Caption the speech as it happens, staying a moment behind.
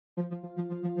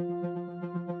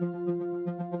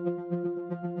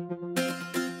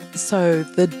So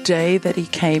the day that he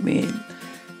came in,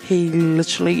 he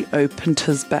literally opened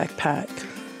his backpack.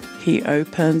 He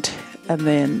opened, and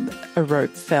then a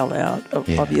rope fell out,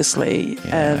 obviously.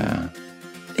 Yeah. And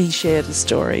he shared a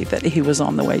story that he was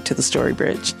on the way to the Story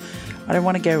Bridge. I don't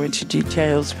want to go into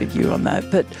details with you on that,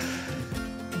 but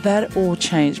that all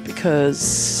changed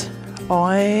because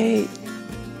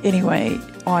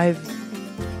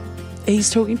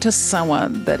he's talking to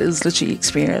someone that has literally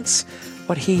experienced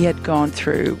what he had gone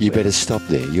through. You better stop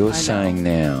there. You're saying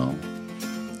now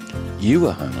you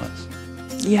were homeless.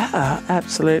 Yeah,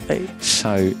 absolutely.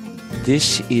 So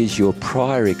this is your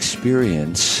prior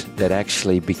experience that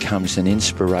actually becomes an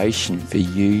inspiration for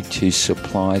you to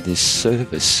supply this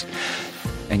service.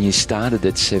 And you started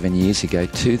it 7 years ago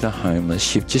to the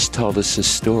homeless. You've just told us a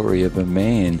story of a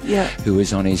man who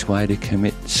was on his way to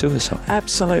commit suicide.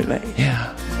 Absolutely.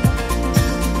 Yeah.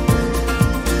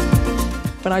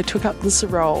 When I took up this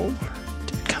role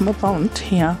to become a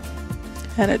volunteer,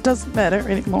 and it doesn't matter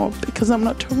anymore because I'm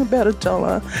not talking about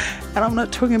 $1 and I'm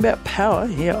not talking about power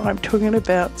here. I'm talking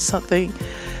about something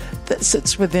that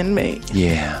sits within me,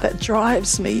 that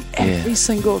drives me every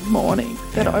single morning,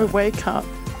 that I wake up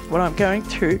when I'm going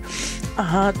through a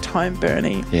hard time,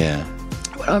 Bernie,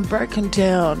 when I'm broken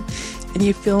down and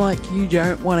you feel like you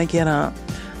don't want to get up.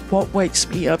 What wakes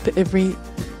me up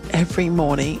every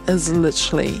morning is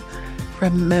literally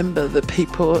remember the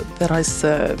people that I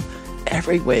serve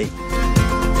every week.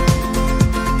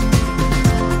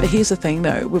 But here's the thing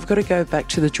though, we've got to go back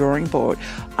to the drawing board.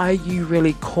 Are you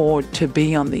really called to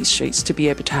be on these streets to be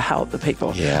able to help the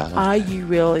people? Are you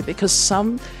really? Because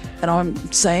and I'm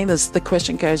saying this, the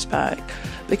question goes back,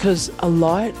 because a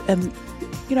lot, and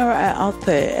you know, out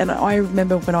there, and I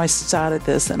remember when I started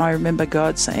this, and I remember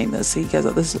God saying this, he goes,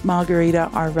 "This is Margarita,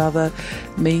 I'd rather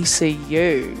me see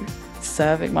you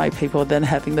serving my people than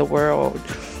having the world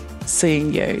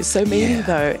seeing you." So meaning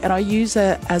though, and I use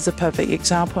that as a perfect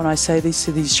example, and I say this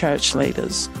to these church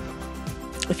leaders,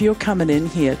 if you're coming in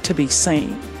here to be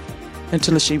seen and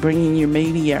to literally bringing your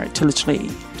media to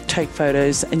literally take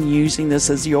photos and using this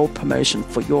as your promotion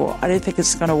for I don't think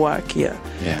it's going to work here.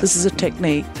 This is a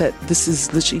technique that this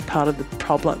is literally part of the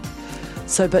problem.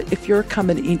 So, but if you're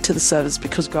coming into the service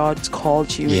because God's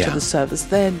called you into the service,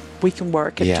 then we can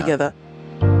work it together.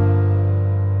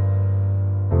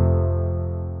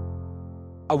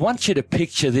 I want you to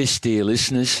picture this, dear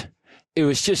listeners. It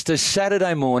was just a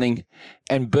Saturday morning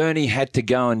and Bernie had to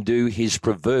go and do his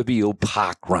proverbial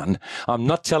park run. I'm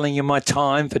not telling you my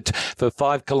time for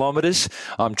 5 kilometres.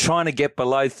 I'm trying to get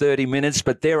below 30 minutes,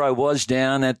 but there I was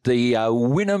down at the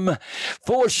Wynnum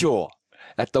foreshore.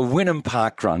 At the Wynnum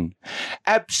Park Run.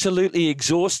 Absolutely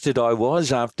exhausted I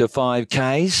was after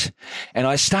 5Ks, and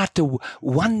I start to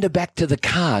wander back to the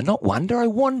car. Not wonder, I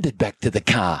wandered back to the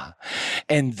car.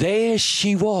 And there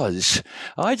she was.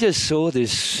 I just saw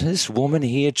this woman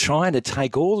here trying to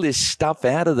take all this stuff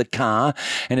out of the car,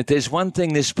 and if there's one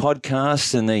thing this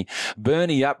podcast and the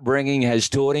Bernie upbringing has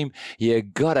taught him, you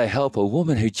got to help a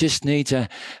woman who just needs a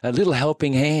little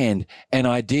helping hand. And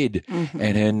I did.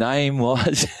 And her name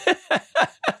was...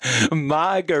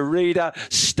 Margarita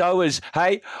Stowers.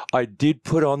 Hey, I did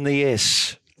put on the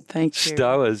S. Thank you.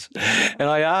 Stowers. And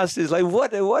I asked her, like,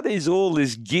 what is all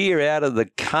this gear out of the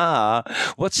car?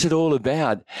 What's it all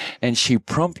about? And she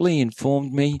promptly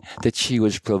informed me that she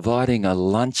was providing a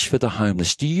lunch for the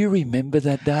homeless. Do you remember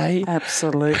that day?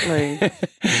 Absolutely.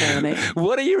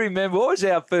 What do you remember? What was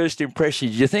our first impression?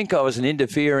 Did you think I was an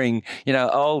interfering,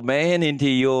 old man into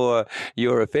your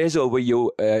affairs, or were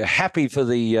you happy for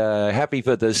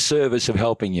the service of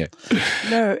helping you?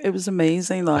 No, it was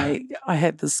amazing. Like, I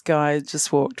had this guy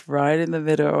just walked right in the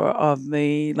middle of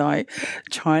me, like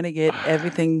trying to get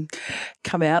everything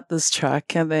come out this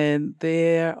truck, and then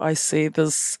there I see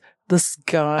this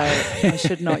guy, I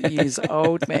should not use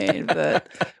old man, but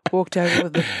walked over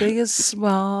with the biggest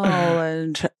smile,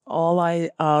 and all I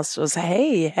asked was,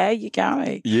 "Hey, how you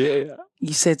going?" Yeah.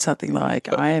 You said something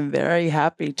like, "I am very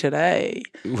happy today."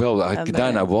 Well, I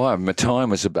don't know why. My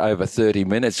time was over 30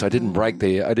 minutes. I didn't break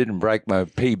my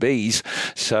PBs.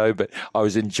 So, but I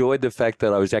enjoyed the fact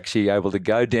that I was actually able to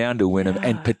go down to Wynnum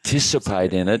and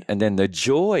participate in it. And then the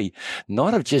joy,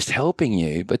 not of just helping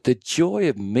you, but the joy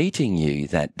of meeting you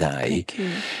that day. Thank you.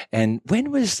 And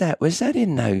when was that? Was that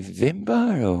in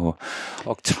November or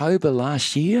October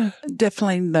last year?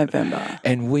 Definitely November.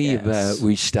 And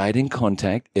we stayed in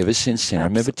contact ever since. I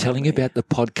remember telling you about the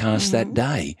podcast that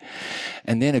day.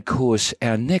 And then, of course,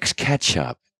 our next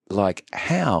catch-up, like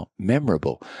how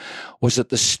memorable. Was it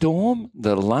the storm,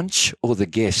 the lunch, or the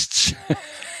guests?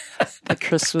 The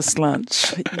Christmas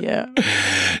lunch, yeah.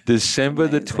 December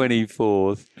the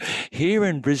 24th. Here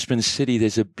in Brisbane City,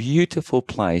 there's a beautiful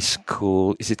place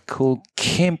called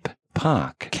Kemp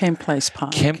Park? Kemp Place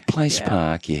Park. Kemp Place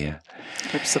Park, yeah.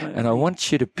 Absolutely. And I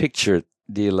want you to picture it,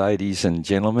 dear ladies and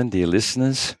gentlemen, dear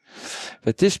listeners.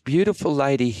 But this beautiful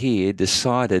lady here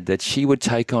decided that she would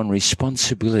take on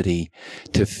responsibility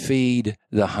to feed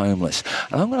the homeless.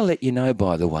 And I'm going to let you know,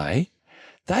 by the way,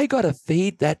 they got a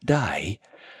feed that day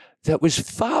that was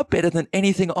far better than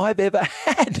anything I've ever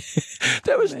had.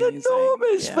 That was an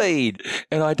enormous feed.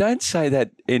 And I don't say that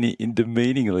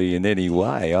demeaningly in any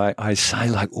way. I say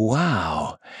like,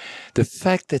 wow, the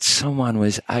fact that someone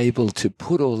was able to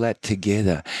put all that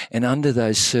together and under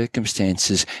those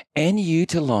circumstances and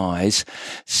utilize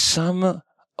some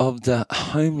of the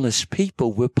homeless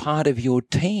people were part of your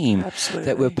team. Absolutely.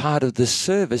 That were part of the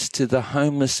service to the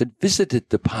homeless that visited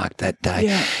the park that day.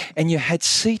 Yeah. And you had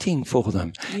seating for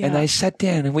them. Yeah. And they sat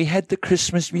down and we had the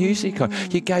Christmas music on.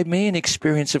 You gave me an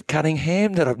experience of cutting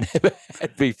ham that I've never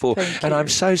had before. And I'm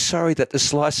so sorry that the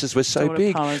slices were so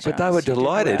big, but they were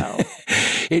delighted. Well.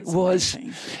 It was,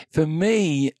 amazing. For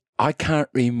me, I can't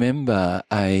remember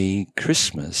a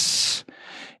Christmas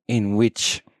in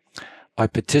which I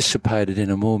participated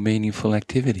in a more meaningful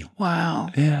activity. Wow.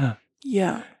 Yeah.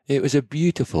 Yeah. It was a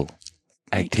beautiful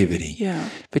activity. Yeah.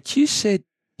 But you said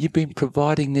you've been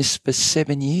providing this for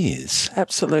 7 years.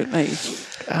 Absolutely.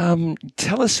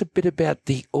 Tell us a bit about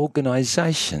the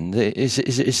organisation. Is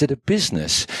it a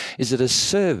business? Is it a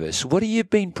service? What have you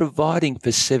been providing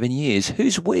for 7 years?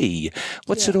 Who's we?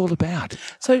 What's it all about?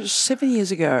 So 7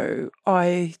 years ago,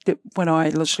 when I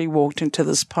literally walked into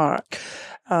this park,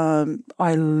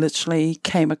 I literally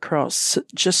came across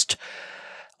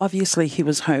obviously he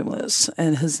was homeless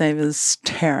and his name is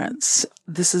Terrence.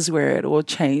 This is where it all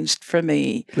changed for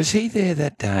me. Was he there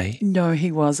that day? No,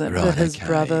 he wasn't. Right, but his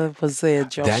brother was there,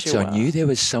 Joshua. That's on you. There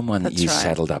was someone that you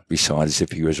saddled up beside as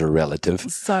if he was a relative.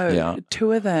 So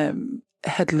two of them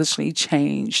had literally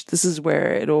changed. This is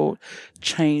where it all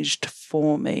changed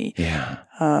for me. Yeah.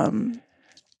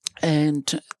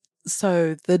 And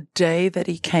so the day that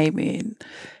he came in,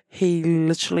 he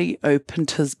literally opened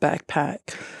his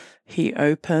backpack. He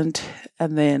opened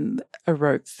and then a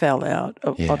rope fell out,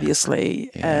 obviously.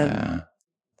 Yeah. And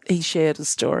he shared a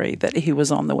story that he was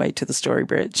on the way to the Story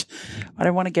Bridge. I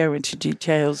don't want to go into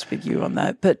details with you on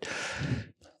that, but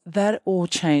that all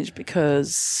changed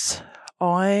because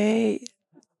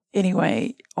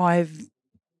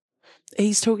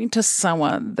he's talking to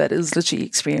someone that has literally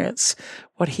experienced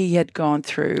what he had gone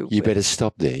through. You better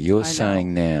stop there. You're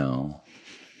saying now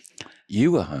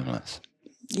you were homeless.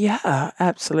 Yeah,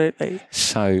 absolutely.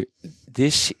 So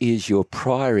this is your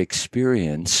prior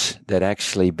experience that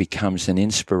actually becomes an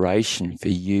inspiration for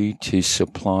you to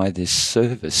supply this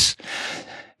service.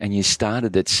 And you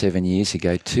started it 7 years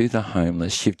ago to the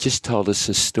homeless. You've just told us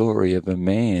a story of a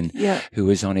man who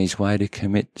was on his way to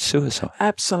commit suicide.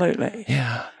 Absolutely.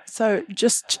 Yeah. So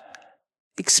just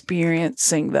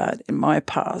experiencing that in my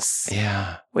past.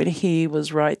 Yeah. When he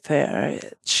was right there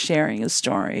sharing his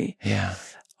story. Yeah.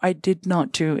 I did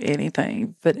not do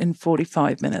anything, but in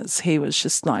 45 minutes, he was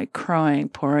just like crying,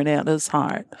 pouring out his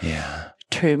heart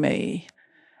to me.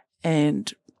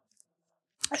 And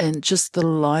just the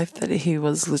life that he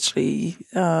was literally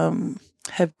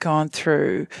have gone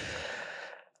through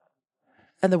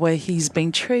and the way he's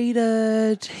been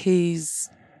treated,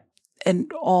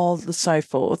 and all the so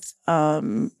forth.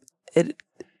 It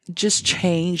just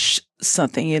changed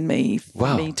something in me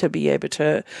for me to be able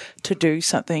to do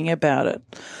something about it.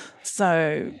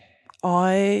 So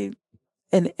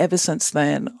and ever since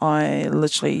then, I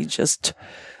literally just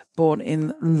bought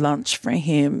in lunch for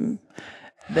him.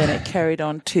 Then it carried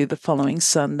on to the following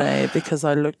Sunday because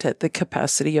I looked at the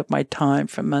capacity of my time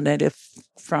from Monday to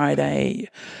Friday.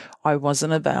 I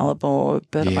wasn't available,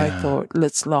 but I thought,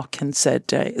 let's lock in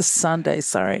Sunday.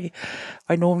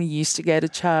 I normally used to go to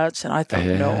church, and I thought,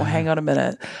 no, hang on a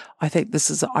minute. I think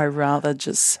I rather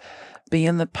just be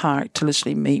in the park to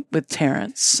literally meet with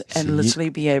Terrence and literally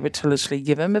be able to literally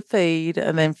give him a feed.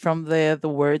 And then from there, the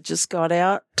word just got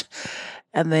out.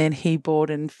 And then he brought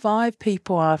in 5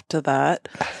 people after that.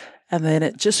 And then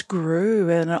it just grew,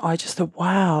 and I just thought,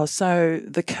 wow. So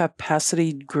the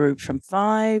capacity grew from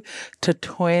 5 to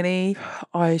 20.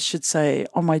 I should say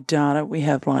on my data, we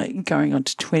have like going on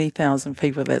to 20,000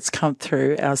 people that's come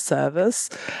through our service.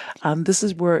 This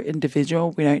is we're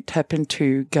individual. We don't tap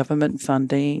into government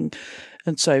funding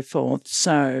and so forth.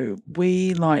 So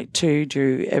we like to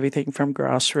do everything from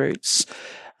grassroots.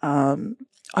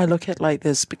 I look at it like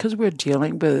this, because we're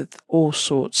dealing with all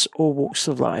walks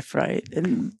of life, right?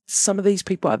 And some of these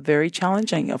people are very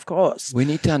challenging, of course. We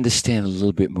need to understand a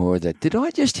little bit more of that. Did I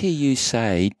just hear you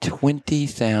say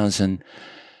 20,000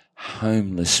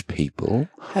 homeless people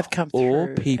have come through,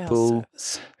 or people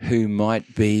who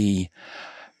might be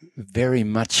very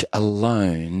much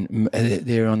alone?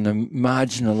 They're on the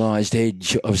marginalised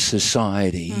edge of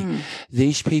society.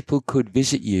 These people could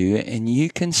visit you, and you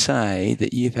can say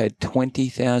that you've had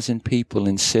 20,000 people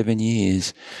in 7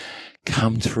 years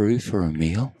come through for a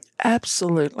meal?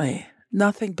 Absolutely.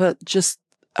 Nothing but just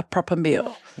a proper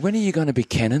meal. When are you going to be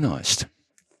canonised?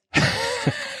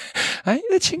 Hey,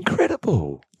 that's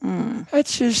incredible.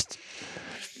 That's just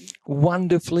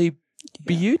wonderfully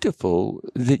beautiful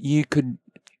that you could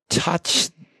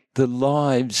touch the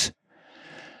lives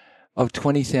of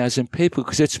 20,000 people,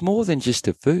 because it's more than just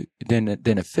a food, than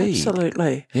a feed.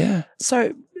 Absolutely. Yeah.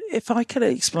 So if I could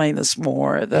explain this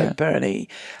more, though, Bernie,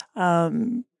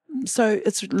 so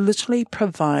it's literally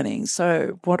providing.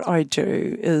 So what I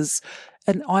do is,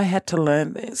 and I had to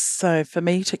learn this. So for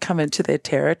me to come into their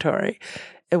territory,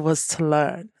 it was to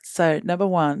learn. So number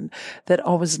one, that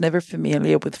I was never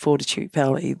familiar with Fortitude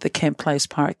Valley, the Camp Place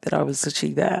Park that I was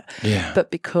literally there. Yeah. But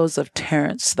because of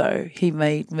Terence, though, he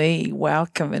made me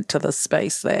welcome into the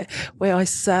space there, where I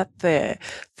sat there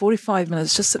 45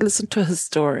 minutes just to listen to his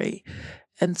story.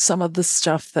 And some of the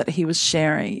stuff that he was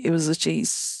sharing, it was literally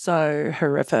so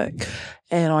horrific.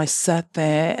 And I sat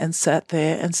there and sat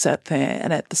there and sat there.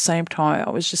 And at the same time, I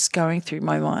was just going through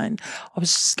my mind. I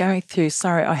was just going through,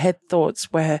 I had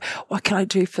thoughts where, what can I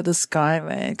do for this guy,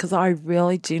 man? Because I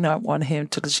really do not want him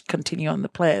to continue on the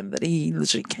plan that he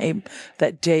literally came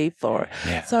that day for.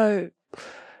 Yeah. So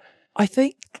I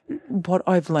think what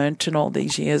I've learned in all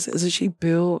these years is actually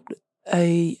build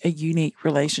a unique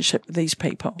relationship with these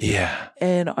people. Yeah.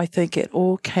 And I think it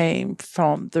all came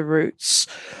from the roots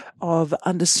of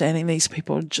understanding these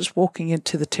people, just walking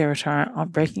into the territory. I'm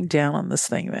breaking down on this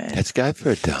thing there. Let's go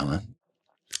for it, darling.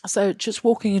 So just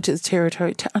walking into the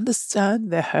territory to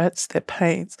understand their hurts, their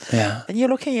pains. Yeah. And you're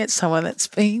looking at someone that's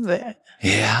been there.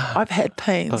 Yeah. I've had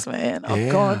pains, man.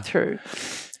 I've gone through.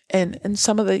 And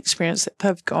some of the experience that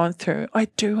they've gone through, I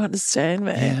do understand,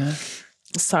 man. Yeah.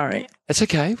 Sorry. It's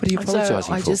okay. What are you apologising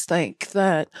for? I just think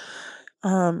that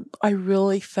I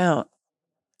really felt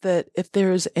that if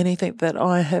there is anything that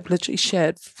I have literally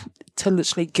shared to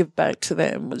literally give back to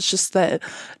them, was just that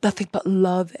nothing but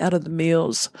love out of the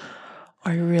meals.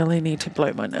 I really need to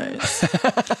blow my nose.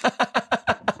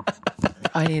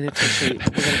 I need a tissue. We're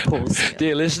going to pause here.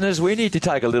 Dear listeners, we need to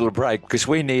take a little break because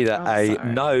we need a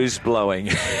nose blowing.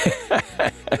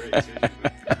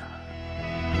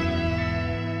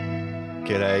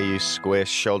 G'day, you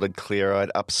square-shouldered,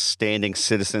 clear-eyed, upstanding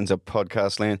citizens of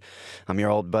podcast land. I'm your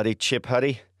old buddy, Chip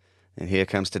Huddy, and here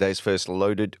comes today's first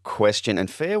loaded question. And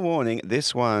fair warning,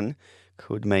 this one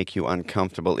could make you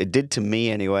uncomfortable. It did to me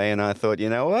anyway, and I thought, you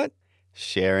know what?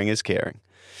 Sharing is caring.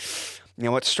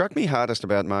 Now, what struck me hardest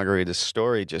about Margarita's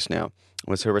story just now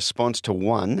was her response to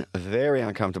one, a very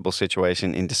uncomfortable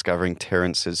situation in discovering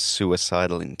Terence's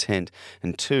suicidal intent,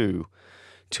 and two,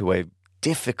 to a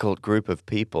difficult group of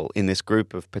people in this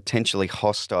group of potentially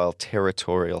hostile,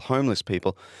 territorial, homeless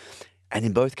people. And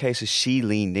in both cases, she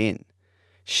leaned in.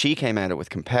 She came at it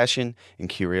with compassion and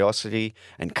curiosity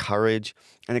and courage.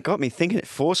 And it got me thinking, it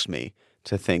forced me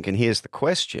to think, and here's the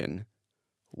question,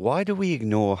 why do we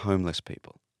ignore homeless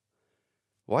people?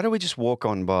 Why do we just walk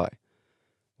on by?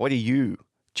 Why do you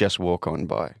just walk on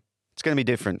by? It's going to be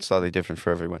different, slightly different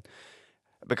for everyone.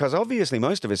 Because obviously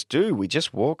most of us do. We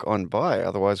just walk on by.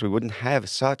 Otherwise, we wouldn't have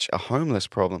such a homeless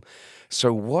problem.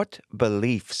 So what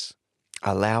beliefs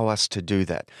allow us to do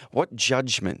that? What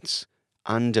judgments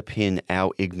underpin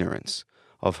our ignorance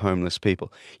of homeless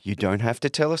people? You don't have to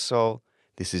tell a soul.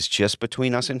 This is just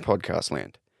between us in podcast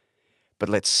land. But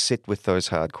let's sit with those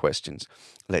hard questions.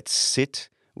 Let's sit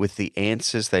with the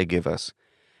answers they give us.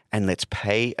 And let's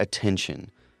pay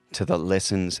attention to the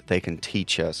lessons they can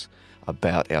teach us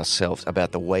about ourselves,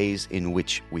 about the ways in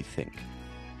which we think.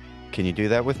 Can you do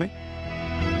that with me?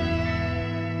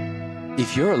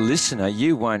 If you're a listener,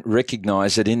 you won't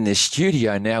recognise that in this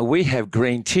studio now we have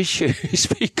green tissues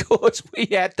because we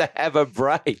had to have a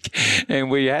break and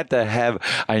we had to have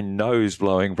a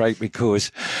nose-blowing break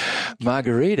because,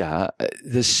 Margarita,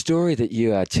 the story that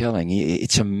you are telling,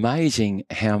 it's amazing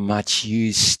how much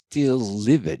you still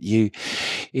live it.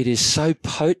 It is so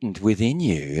potent within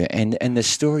you, and the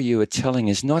story you are telling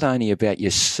is not only about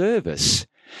your service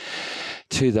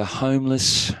to the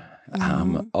homeless,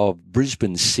 of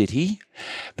Brisbane City.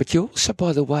 But you also,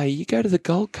 by the way, you go to the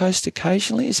Gold Coast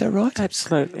occasionally, is that right?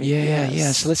 Absolutely. Yeah, yes.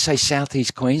 yeah. So let's say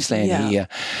southeast Queensland here.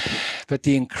 But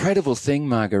the incredible thing,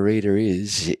 Margarita,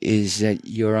 is that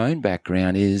your own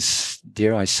background is,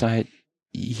 dare I say it,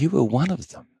 you were one of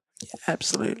them.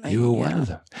 Absolutely. You were one of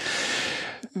them.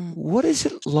 What is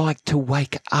it like to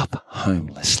wake up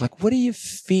homeless? Like, what do you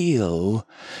feel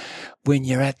when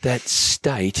you're at that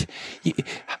state?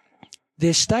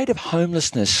 Their state of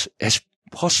homelessness has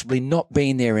possibly not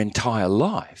been their entire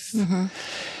life.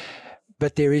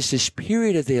 But there is this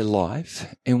period of their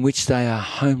life in which they are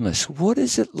homeless. What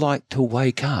is it like to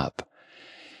wake up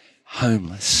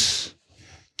homeless?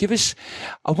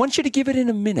 I want you to give it in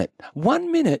a minute.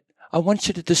 1 minute, I want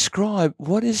you to describe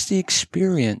what is the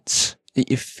experience that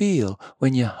you feel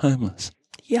when you're homeless.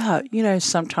 Yeah,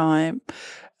 sometimes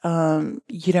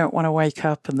you don't want to wake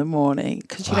up in the morning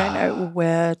because you don't know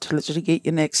where to literally get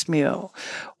your next meal,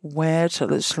 where to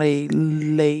literally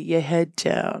lay your head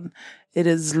down. It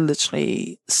is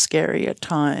literally scary at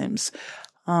times.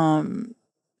 Sometimes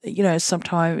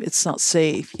it's not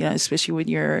safe, especially when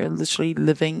you're literally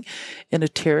living in a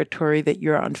territory that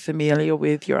you're unfamiliar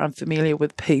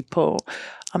with people.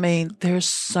 I mean, there's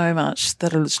so much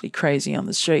that are literally crazy on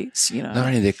the streets, Not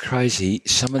only they're crazy,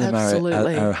 some of them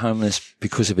are homeless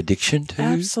because of addiction too.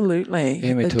 Absolutely.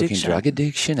 Yeah, we're talking drug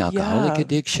addiction, alcoholic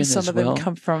addiction as well. Some of them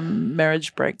come from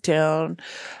marriage breakdown.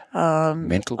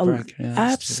 Mental breakdown.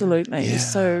 Absolutely. Yeah.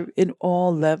 So in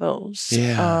all levels,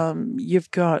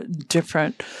 you've got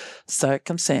different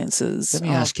circumstances. Let me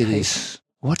ask you this.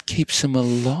 What keeps them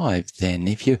alive then?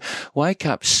 If you wake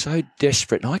up so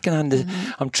desperate, and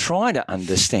I'm trying to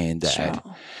understand that. Sure.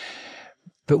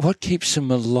 But what keeps them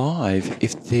alive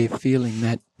if they're feeling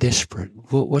that desperate?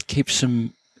 What keeps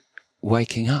them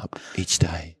waking up each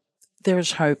day?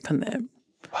 There's hope in them.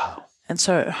 Wow. And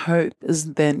so hope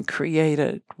is then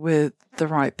created with the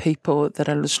right people that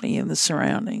are literally in the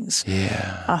surroundings.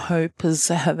 Yeah. Our hope is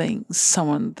having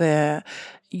someone there.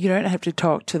 You don't have to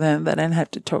talk to them. They don't have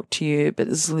to talk to you, but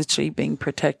it's literally being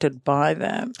protected by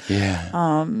them.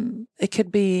 Yeah. It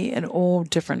could be in all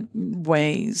different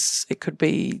ways. It could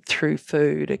be through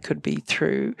food. It could be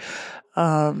through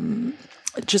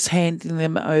just handing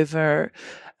them over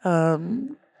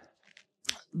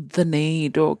the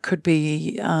need, or could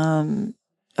be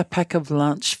a pack of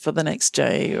lunch for the next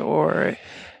day, or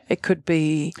it could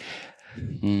be...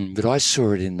 But I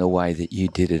saw it in the way that you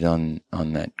did it on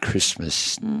that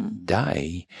Christmas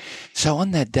day. So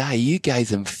on that day, you gave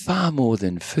them far more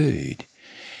than food.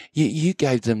 You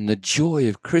gave them the joy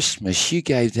of Christmas. You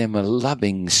gave them a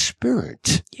loving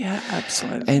spirit. Yeah,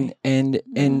 absolutely.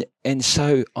 And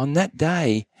so on that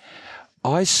day,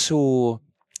 I saw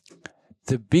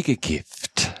the bigger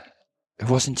gift. It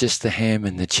wasn't just the ham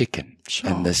and the chicken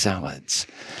and the salads.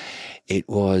 It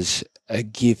was a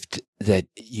gift that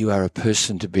you are a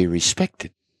person to be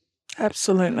respected.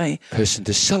 Absolutely. Person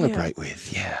to celebrate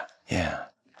with. Yeah.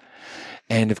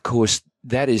 And of course,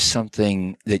 that is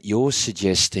something that you're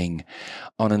suggesting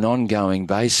on an ongoing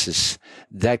basis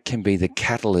that can be the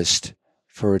catalyst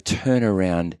for a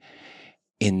turnaround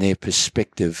in their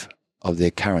perspective of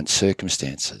their current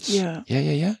circumstances. Yeah.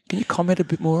 Can you comment a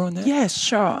bit more on that? Yes,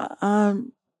 sure.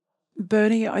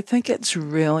 Bernie, I think it's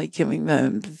really giving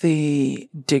them the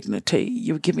dignity.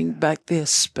 You're giving back their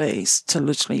space to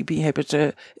literally be able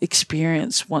to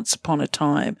experience once upon a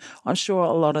time. I'm sure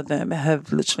a lot of them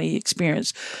have literally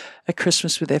experienced a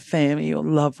Christmas with their family or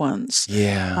loved ones.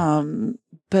 Yeah.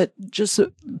 But just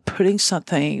putting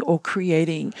something or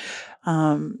creating,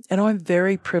 and I'm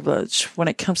very privileged when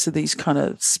it comes to these kind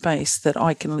of space that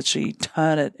I can literally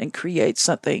turn it and create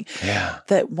something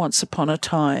that once upon a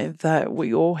time that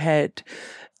we all had,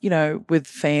 with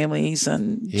families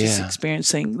and just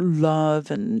experiencing love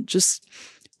and just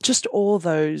all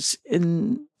those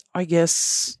in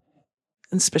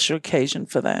special occasion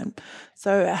for them.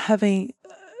 So having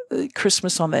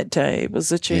Christmas on that day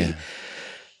was literally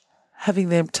having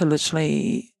them to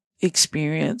literally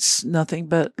experience nothing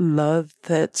but love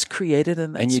that's created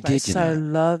in that space. So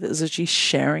love is actually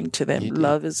sharing to them.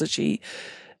 Love is actually,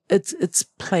 it's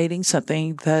plating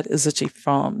something that is actually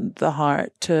from the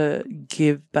heart to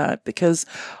give back, because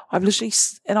I've literally,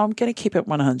 and I'm going to keep it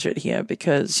 100 here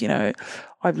because,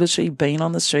 I've literally been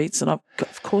on the streets, and of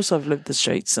course I've lived the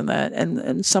streets and that,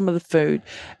 and some of the food.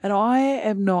 And I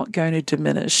am not going to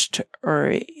diminish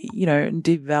or,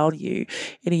 devalue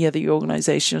any of the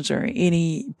organizations or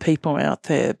any people out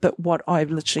there. But what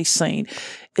I've literally seen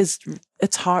is,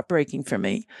 it's heartbreaking for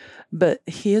me. But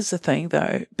here's the thing,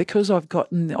 though, because I've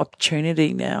gotten the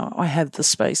opportunity now, I have the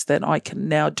space that I can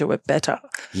now do it better.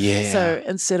 Yeah. So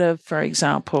instead of, for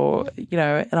example,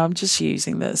 and I'm just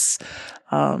using this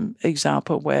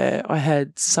example where I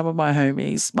had some of my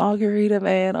homies, Margarita,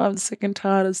 man, I'm sick and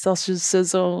tired of sausage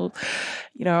sizzle.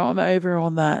 I'm over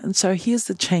on that. And so here's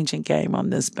the changing game on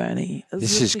this, Bernie.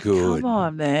 This is good. Come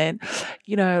on, man.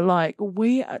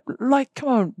 Come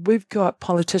on, we've got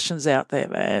politicians out there,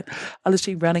 man, are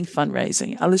literally running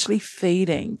fundraising, are literally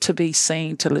feeding to be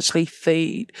seen, to literally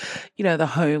feed, the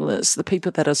homeless, the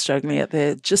people that are struggling out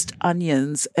there, just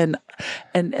onions and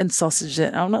sausage.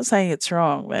 And I'm not saying it's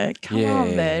wrong, man. Come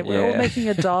on, man. We're all making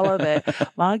 $1 there.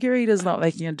 Margarita's not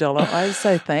making $1. I'm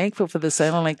so thankful for the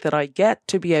Centrelink that I get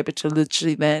to be able to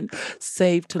literally then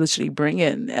save to literally bring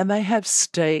in. And they have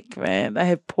steak, man. They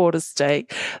have porter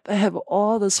steak. They have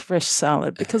all this fresh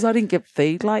salad because I didn't get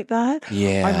feed like that.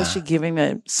 Yeah. I'm literally giving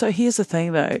them. So here's the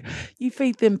thing, though. You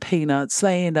feed them peanuts,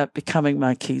 they end up becoming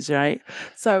monkeys, right?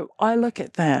 So I look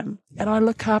at them and I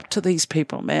look up to these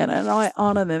people, man, and I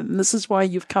honor them. And this is why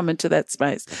you've come into that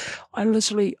space. I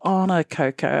literally honor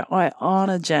Coco. I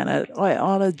honor Janet. I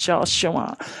honor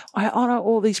Joshua. I honor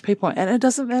all these people. And it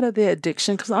doesn't matter their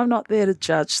addiction because I'm not there to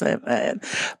judge them, man.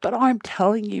 But I'm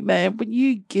telling you, man, when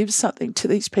you give something to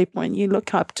these people and you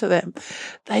look up to them,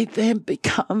 they then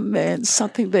become, man,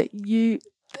 something that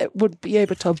would be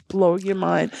able to blow your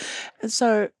mind. And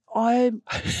so I'm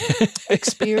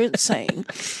experiencing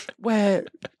where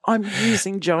I'm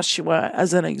using Joshua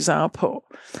as an example.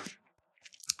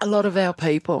 A lot of our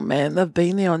people, man, they've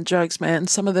been there on drugs, man.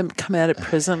 Some of them come out of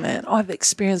prison, man.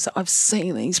 I've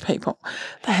seen these people.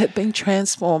 They have been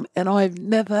transformed, and I've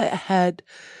never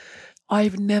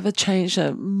changed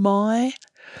them. My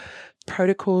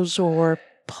protocols or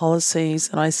policies,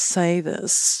 and I say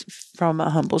this from a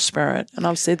humble spirit, and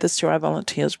I've said this to our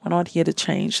volunteers, we're not here to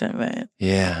change them, man.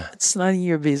 Yeah. It's none of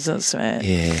your business, man.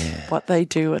 Yeah. What they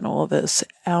do and all this.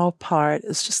 Our part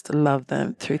is just to love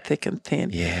them through thick and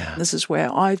thin. Yeah. This is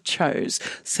where I chose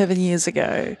 7 years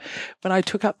ago when I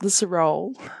took up this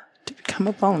role to become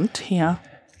a volunteer.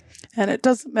 And it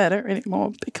doesn't matter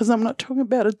anymore because I'm not talking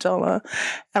about $1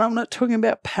 and I'm not talking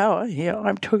about power here.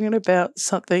 I'm talking about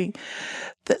something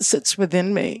that sits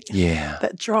within me,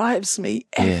 that drives me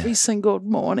every single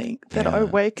morning that I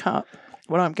wake up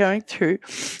when I'm going through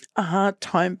a hard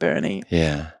time, Bernie.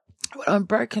 Yeah. When I'm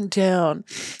broken down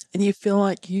and you feel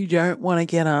like you don't want to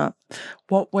get up,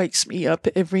 what wakes me up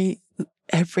every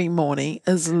morning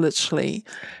is literally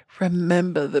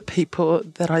remember the people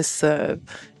that I serve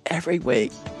every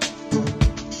week.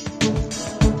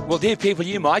 Well, dear people,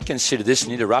 you might consider this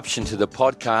an interruption to the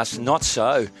podcast. Not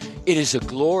so. It is a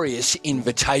glorious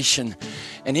invitation.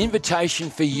 An invitation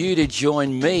for you to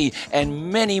join me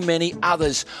and many, many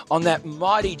others on that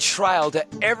mighty trail to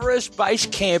Everest Base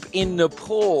Camp in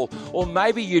Nepal. Or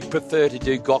maybe you'd prefer to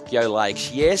do Gokyo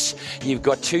Lakes. Yes, you've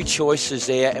got two choices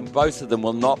there and both of them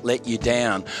will not let you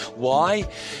down. Why?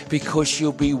 Because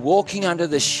you'll be walking under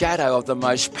the shadow of the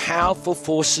most powerful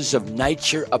forces of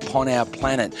nature upon our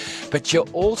planet. But you're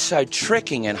also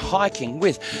trekking and hiking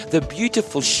with the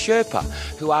beautiful Sherpa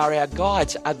who are our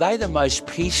guides. Are they the most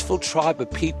peaceful tribe of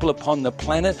people upon the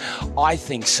planet? I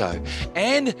think so.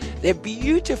 And they're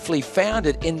beautifully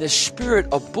founded in the spirit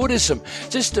of Buddhism.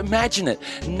 Just imagine it.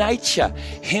 Nature,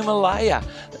 Himalaya,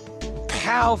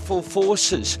 powerful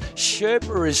forces,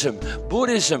 Sherpaism,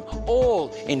 Buddhism,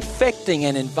 all infecting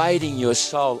and invading your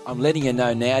soul. I'm letting you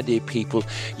know now, dear people,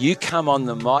 you come on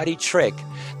the mighty trek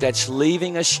that's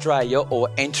leaving Australia or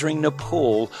entering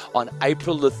Nepal on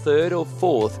April the 3rd or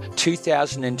 4th,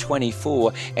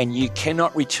 2024, and you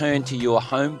cannot return to your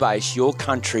home base, your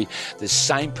country, the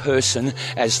same person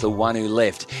as the one who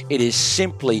left. It is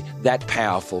simply that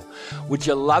powerful. Would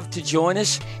you love to join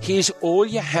us? Here's all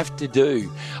you have to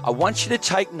do. I want you to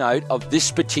take note of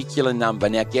this particular number.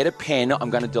 Now get a pen.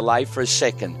 I'm going to delay for a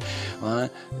second.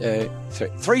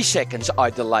 3 seconds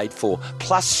I delayed for.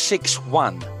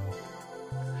 +61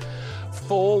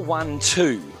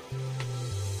 412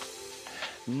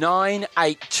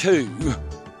 982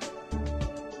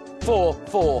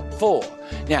 444.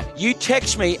 Now, you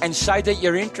text me and say that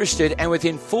you're interested, and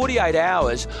within 48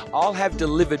 hours, I'll have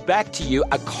delivered back to you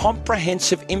a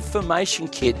comprehensive information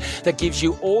kit that gives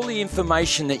you all the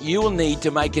information that you will need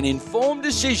to make an informed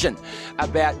decision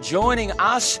about joining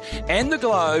us and the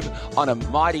globe on a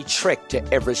mighty trek to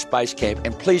Everest Base Camp.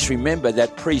 And please remember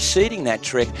that preceding that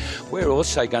trek, we're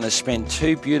also going to spend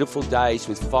 2 beautiful days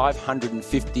with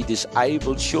 550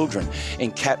 disabled children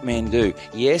in Kathmandu.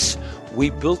 Yes, we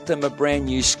built them a brand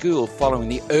new school following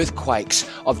the earthquakes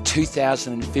of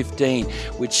 2015,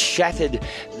 which shattered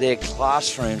their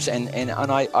classrooms. And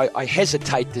I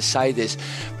hesitate to say this,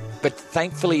 but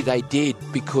thankfully they did,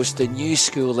 because the new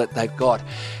school that they've got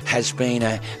has been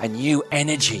a new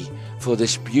energy for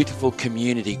this beautiful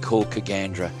community called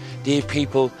Kagandra. Dear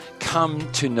people,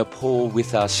 come to Nepal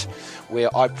with us,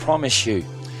 where I promise you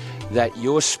that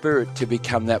your spirit to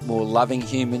become that more loving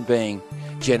human being,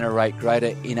 generate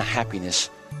greater inner happiness.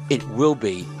 It will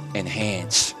be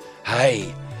enhanced.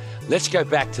 Hey, let's go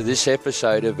back to this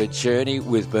episode of A Journey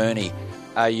with Bernie.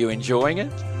 Are you enjoying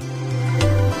it?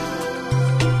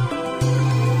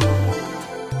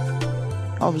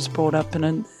 I was brought up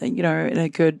in a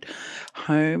good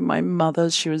home. My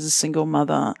mother, she was a single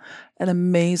mother, an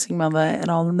amazing mother, and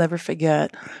I'll never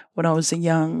forget when I was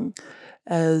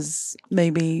as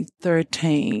maybe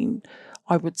 13,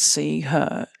 I would see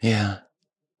her. Yeah.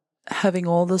 Having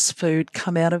all this food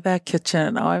come out of our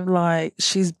kitchen. I'm like,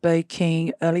 she's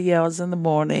baking early hours in the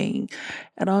morning,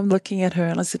 and I'm looking at her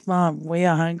and I said, Mom, we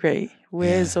are hungry.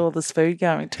 Where's all this food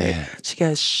going to? Yeah. She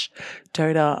goes, shh,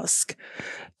 don't ask.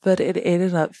 But it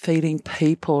ended up feeding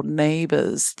people,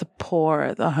 neighbors, the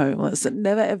poor, the homeless. And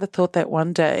never ever thought that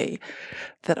one day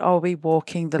that I'll be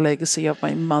walking the legacy of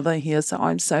my mother here. So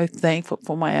I'm so thankful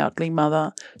for my elderly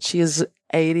mother. She is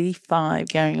 85,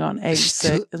 going on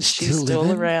 86, and she's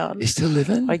still around. Is still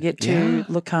living? I get to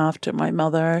look after my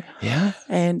mother. Yeah.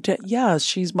 And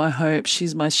she's my hope.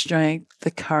 She's my strength,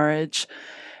 the courage.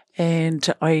 And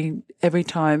every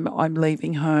time I'm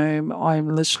leaving home, I'm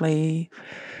literally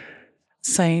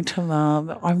saying to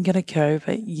Mom, I'm going to go,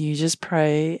 but you just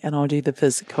pray and I'll do the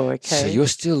physical, okay? So you're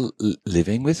still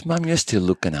living with Mum? You're still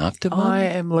looking after Mum? I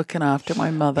am looking after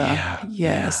my mother. Yeah,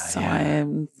 yes, yeah. I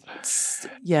am.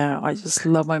 Yeah, I just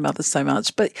love my mother so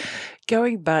much. But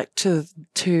going back to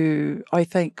I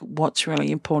think what's really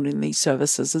important in these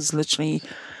services is literally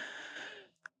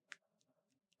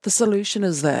the solution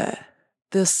is there.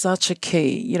 There's such a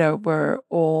key,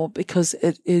 because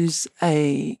it is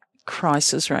a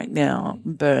crisis right now,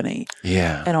 Bernie.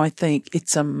 Yeah. And I think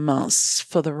it's a must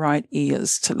for the right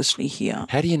ears to literally hear.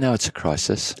 How do you know it's a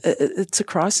crisis? It's a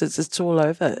crisis. It's all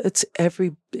over. It's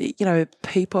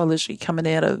people are literally coming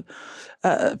out of,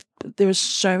 there are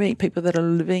so many people that are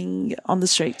living on the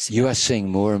streets. You are seeing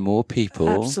more and more people.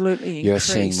 Absolutely. You're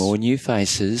seeing more new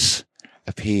faces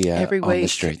appear on the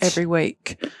streets. Every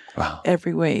week. Wow.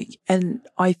 Every week. And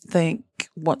I think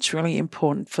what's really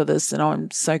important for this, and I'm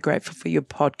so grateful for your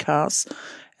podcast,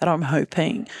 and I'm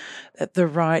hoping that the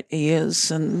right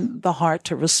ears and the heart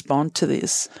to respond to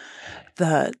this,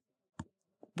 that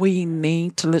we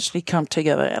need to literally come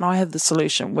together. And I have the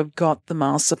solution. We've got the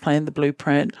master plan, the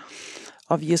blueprint.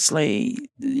 Obviously,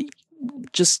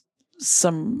 just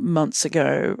some months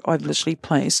ago, I've literally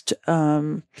placed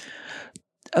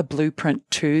a blueprint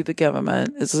to the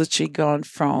government. It's literally gone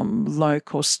from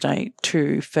local, state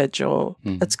to federal.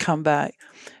 It's come back.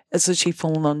 It's literally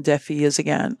fallen on deaf ears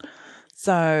again.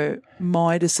 So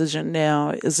my decision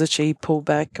now is literally pull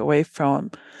back away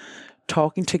from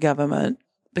talking to government,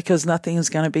 because nothing is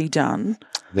going to be done.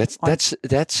 That's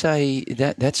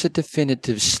a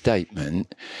definitive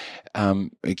statement.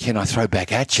 Can I throw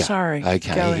back at you? Sorry.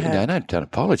 Okay. Go ahead. No, don't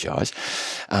apologise.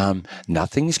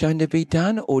 Nothing's going to be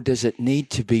done, or does it need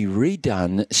to be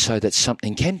redone so that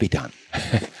something can be done?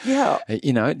 Yeah.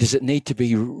 Does it need to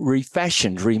be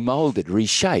refashioned, remoulded,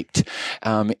 reshaped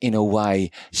in a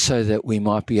way so that we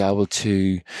might be able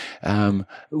to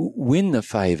win the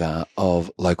favour of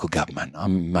local government?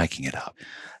 I'm making it up.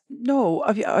 No,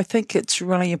 I think it's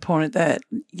really important that,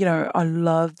 I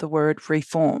love the word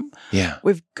reform. Yeah.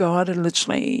 We've got to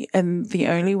literally, and the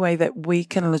only way that we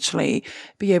can literally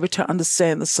be able to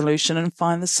understand the solution and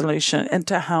find the solution and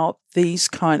to help these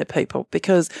kind of people,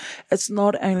 because it's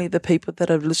not only the people that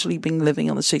have literally been living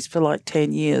on the streets for like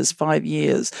 10 years, 5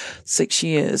 years, 6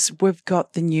 years. We've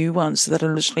got the new ones that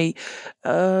are literally,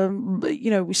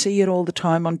 we see it all the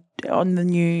time on the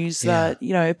news that,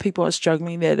 people are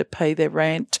struggling there to pay their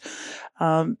rent.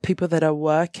 people that are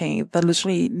working, they're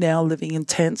literally now living in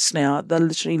tents now. They're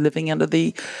literally living under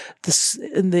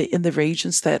in the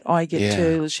regions that I get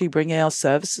to literally bring our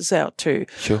services out to.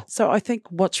 Sure. So I think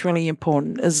what's really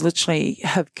important is literally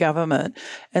have government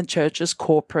and churches,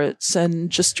 corporates, and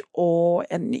just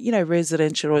and,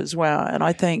 residential as well. And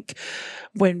I think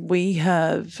when we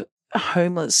have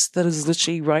homeless that is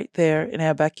literally right there in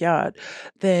our backyard,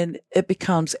 then it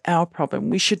becomes our problem.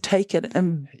 We should take it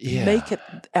and make it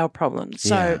our problem.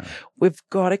 So we've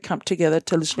got to come together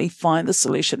to literally find the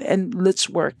solution, and let's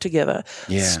work together.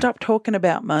 Yeah. Stop talking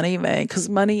about money, man, because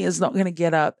money is not going to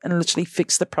get up and literally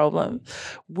fix the problem.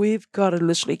 We've got to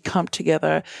literally come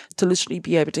together to literally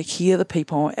be able to hear the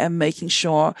people and making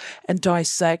sure and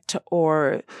dissect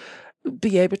or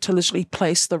be able to literally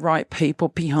place the right people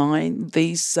behind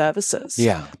these services.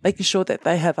 Yeah. Making sure that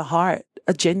they have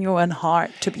a genuine heart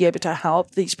to be able to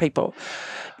help these people.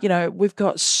 We've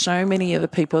got so many of the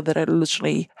people that are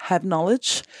literally have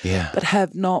knowledge, but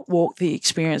have not walked the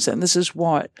experience. And this is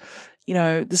what,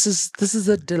 this is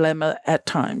a dilemma at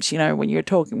times, when you're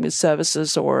talking with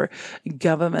services or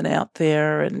government out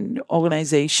there and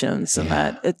organizations and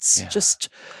that. It's just...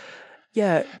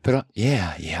 Yeah. But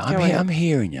I'm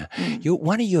hearing you.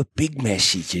 One of your big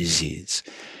messages is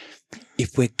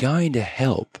if we're going to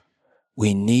help,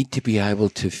 we need to be able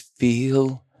to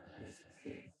feel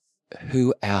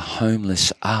who our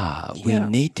homeless are. We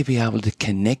need to be able to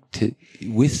connect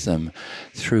with them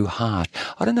through heart.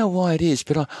 I don't know why it is,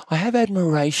 but I have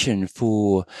admiration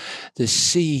for the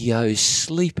CEO's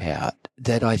sleep out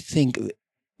that I think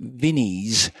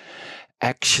Vinny's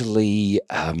actually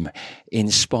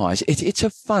inspires. It's a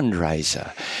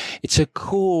fundraiser. It's a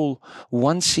call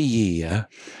once a year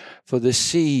for the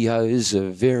CEOs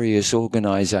of various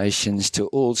organisations to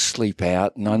all sleep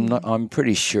out, and I'm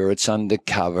pretty sure it's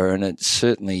undercover, and it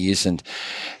certainly isn't,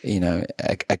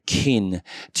 akin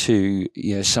to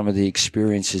some of the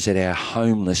experiences that our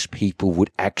homeless people would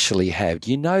actually have.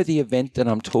 Do you know the event that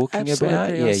I'm talking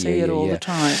about? I see it all the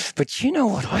time. But you know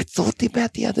what I thought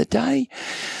about the other day?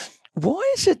 Why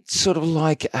is it sort of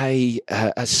like a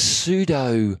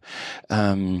pseudo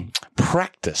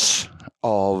practice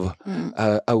of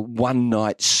a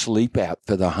one-night sleep out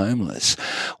for the homeless?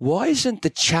 Why isn't the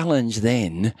challenge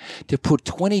then to put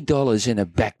 $20 in a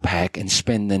backpack and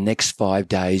spend the next 5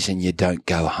 days and you don't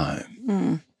go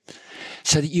home?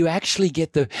 So that you actually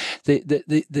get the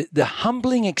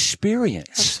humbling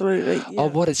experience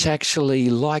of what it's actually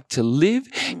like to live,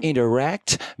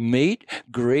 interact, meet,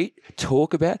 greet,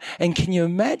 talk about. And can you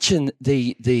imagine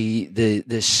the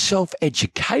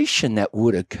self-education that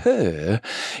would occur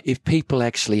if people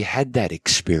actually had that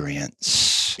experience?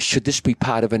 Should this be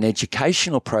part of an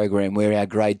educational program where our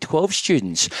grade 12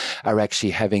 students are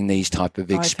actually having these type of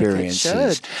experiences? I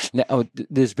think it should. Now,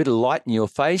 there's a bit of light in your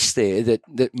face there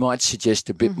that might suggest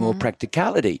a bit more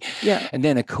practicality. Yeah. And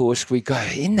then, of course, we go,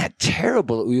 isn't that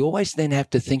terrible? We always then have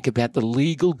to think about the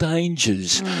legal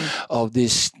dangers of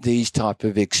these type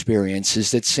of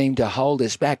experiences that seem to hold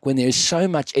us back when there's so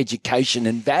much education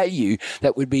and value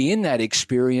that would be in that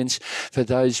experience for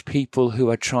those people who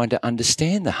are trying to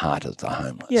understand the heart of the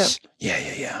homeless. Yeah.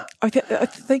 Yeah. I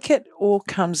think it all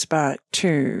comes back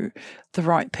to the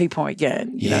right people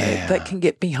again, that can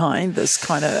get behind this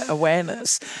kind of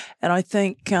awareness. And I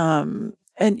think, I'm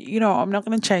not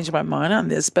going to change my mind on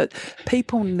this, but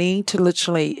people need to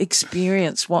literally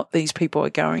experience what these people are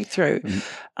going through,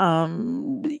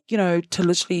 to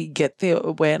literally get their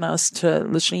awareness, to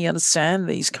literally understand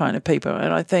these kind of people.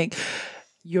 And I think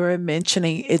you're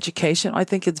mentioning education. I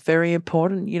think it's very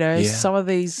important. Some of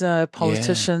these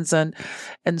politicians and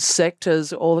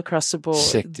sectors all across the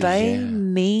board, they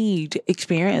need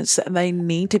experience and they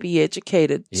need to be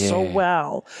educated so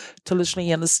well to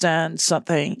literally understand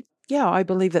something. Yeah, I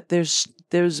believe that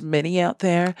there's many out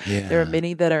there. Yeah. There are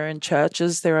many that are in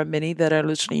churches. There are many that are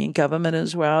literally in government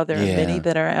as well. There are many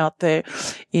that are out there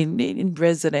in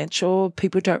residential.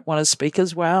 People don't want to speak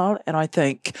as well. And I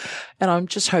think, and I'm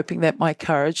just hoping that my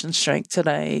courage and strength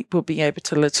today will be able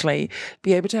to literally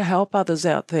be able to help others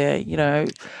out there,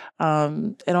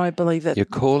 and I believe that you're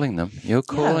calling them.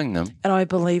 And I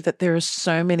believe that there are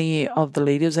so many of the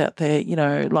leaders out there,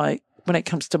 like, when it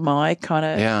comes to my kind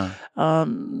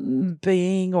of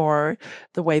being or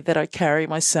the way that I carry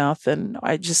myself. And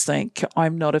I just think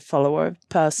I'm not a follower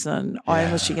person.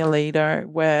 I'm a leader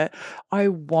where I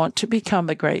want to become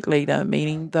a great leader,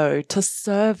 meaning though to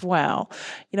serve well.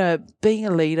 Being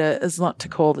a leader is not to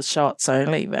call the shots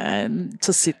only, man,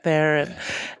 to sit there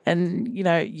and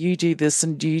you do this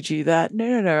and you do that.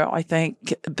 No. I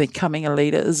think becoming a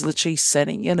leader is literally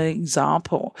setting an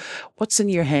example. What's in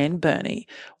your hand, Bernie?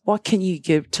 what can you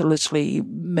give to literally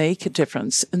make a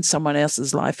difference in someone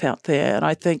else's life out there? And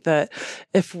I think that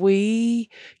if we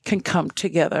can come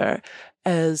together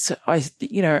as,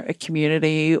 a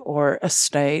community or a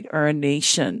state or a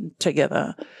nation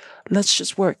together, let's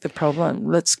just work the problem.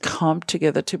 Let's come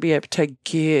together to be able to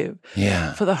give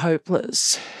for the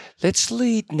hopeless. Let's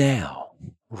lead now,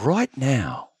 right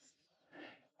now.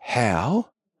 How?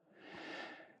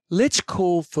 Let's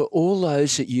call for all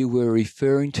those that you were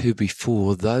referring to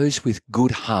before, those with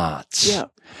good hearts. Yeah.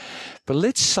 But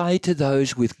let's say to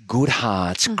those with good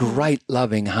hearts, great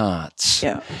loving hearts,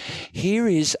 here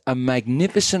is a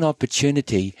magnificent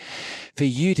opportunity for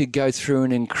you to go through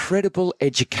an incredible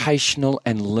educational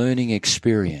and learning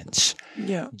experience.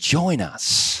 Yeah. Join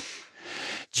us.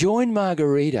 Join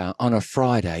Margarita on a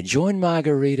Friday. Join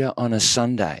Margarita on a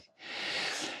Sunday.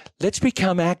 Let's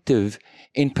become active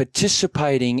in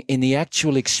participating in the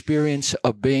actual experience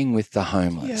of being with the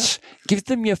homeless. Yeah. Give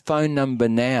them your phone number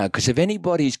now, because if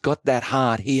anybody's got that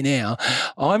heart here now,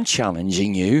 I'm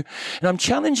challenging you, and I'm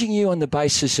challenging you on the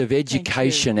basis of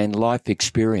education and life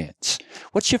experience.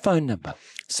 What's your phone number?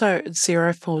 So it's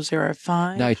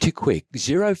 0405. No, too quick.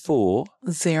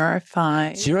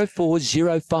 0405.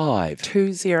 0405.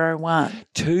 201.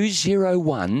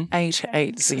 201.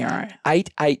 880.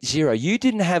 880. You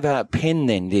didn't have a pen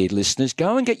then, dear listeners.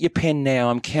 Go and get your pen now.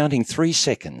 I'm counting 3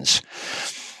 seconds.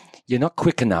 You're not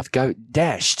quick enough. Go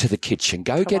dash to the kitchen.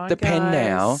 Go get the pen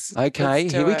now. Okay,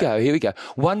 here we go. Here we go.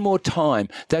 One more time.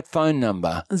 That phone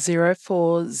number.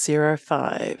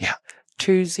 0405. Yeah.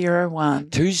 201.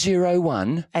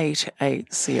 201.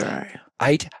 880.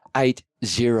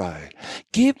 880.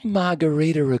 Give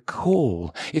Margarita a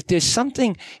call. If there's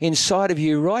something inside of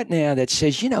you right now that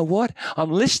says, you know what,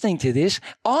 I'm listening to this,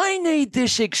 I need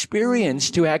this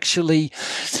experience to actually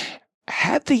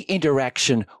have the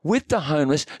interaction with the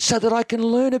homeless so that I can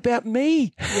learn about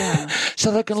me,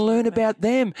 so that I can learn about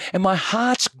them. And my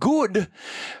heart's good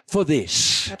for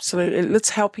this. Absolutely.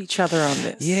 Let's help each other on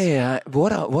this. Yeah.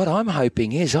 What I'm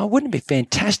hoping is, wouldn't it be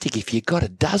fantastic if you got a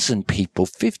dozen people,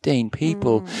 15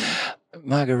 people,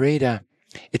 Margarita,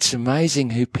 it's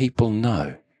amazing who people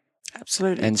know.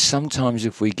 Absolutely. And sometimes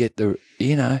if we get there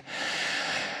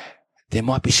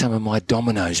might be some of my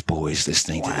Domino's boys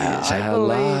listening to this. Say,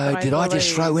 hello. Did I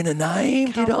just throw in a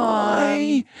name? Come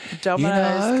on.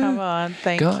 Domino's, come on.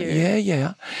 Thank you.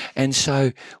 Yeah. And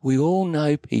so we all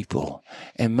know people.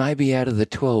 And maybe out of the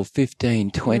 12,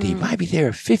 15, 20, maybe there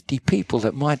are 50 people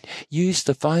that might use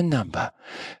the phone number.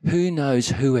 Who knows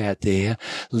who out there?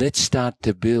 Let's start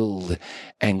to build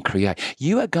and create.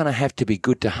 You are going to have to be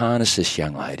good to harness this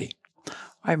young lady.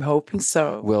 I'm hoping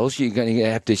so. Well, you're going to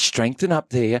have to strengthen up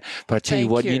there. But I tell you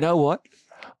what, you know what?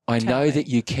 I know that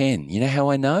you can. You know how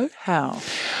I know? How?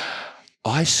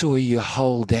 I saw you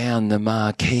hold down the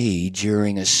marquee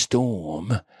during a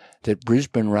storm that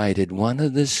Brisbane rated one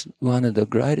of the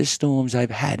greatest storms they've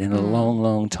had in a long,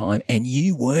 long time, and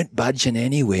you weren't budging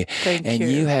anywhere. Thank you. And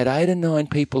you had 8 or 9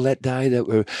 people that day that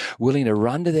were willing to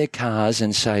run to their cars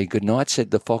and say, good night,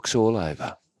 said the fox all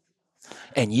over.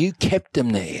 And you kept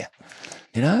them there.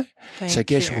 You know? So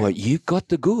guess what? You got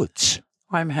the goods.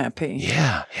 I'm happy.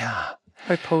 Yeah.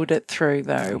 I pulled it through,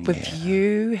 though. With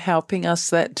you helping us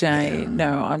that day,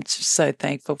 I'm just so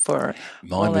thankful for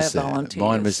all our volunteers.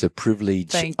 Mine was the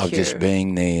privilege of just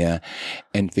being there.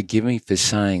 And forgive me for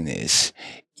saying this.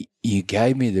 You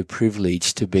gave me the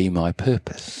privilege to be my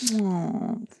purpose.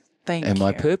 Thank you. And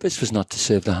my purpose was not to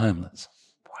serve the homeless.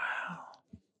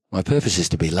 My purpose is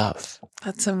to be love.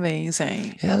 That's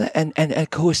amazing. Yeah, and of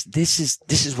course, this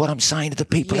is what I'm saying to the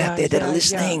people out there that are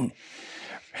listening.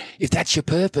 Yeah. If that's your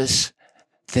purpose,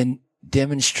 then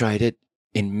demonstrate it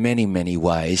in many, many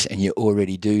ways, and you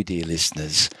already do, dear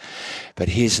listeners. But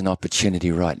here's an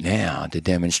opportunity right now to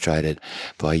demonstrate it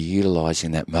by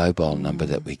utilising that mobile number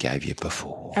that we gave you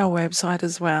before. Our website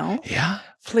as well. Yeah.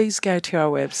 Please go to our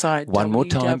website. One more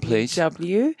time, please.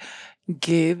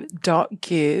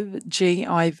 Give.give,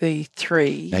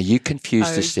 GIV3. Now, you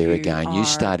confused us there again. You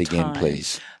start again,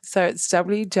 please. So it's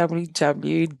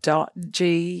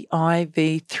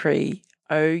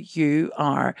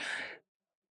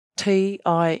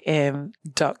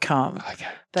www.give3OURTIM.com. Okay.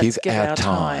 That's give our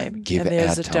time. Give and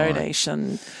there's our a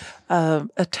donation,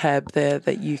 a tab there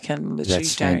that you can literally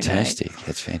donate.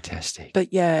 That's fantastic. But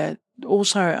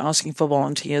also asking for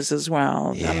volunteers as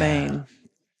well. Yeah. I mean,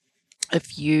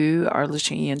 if you are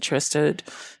literally interested,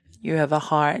 you have a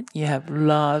heart, you have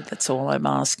love, that's all I'm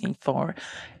asking for,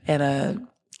 and a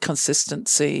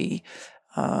consistency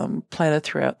platter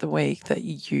throughout the week that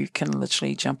you can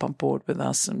literally jump on board with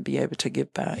us and be able to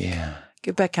give back. Yeah.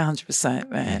 Give back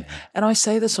 100%, man. Yeah. And I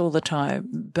say this all the time,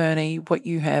 Bernie, what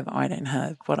you have, I don't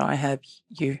have. What I have,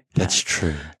 you have. That's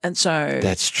true. And so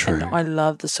that's true. And I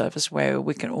love the service where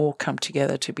we can all come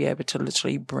together to be able to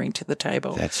literally bring to the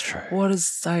table. That's true. What is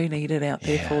so needed out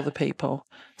there for the people.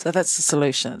 So that's the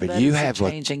solution. But that you is have a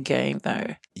changing game,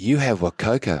 though. You have what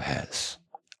Coco has.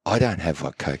 I don't have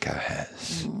what Coco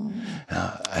has.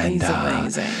 He's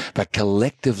amazing. But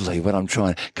collectively, what I'm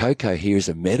trying, Coco here is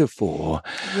a metaphor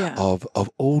of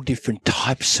all different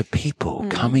types of people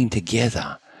coming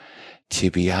together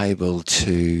to be able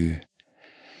to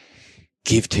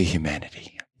give to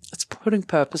humanity. It's putting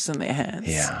purpose in their hands.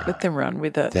 Yeah. Let them run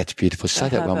with it. That's beautiful. Say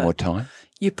that one more time.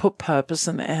 You put purpose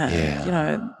in their hand. Yeah. You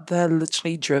know, they're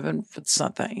literally driven for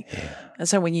something. Yeah. And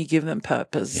so when you give them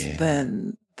purpose,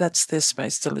 then that's their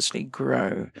space to literally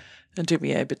grow and to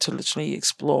be able to literally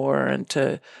explore and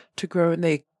to grow in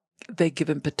their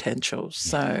given potential.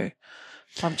 So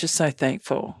I'm just so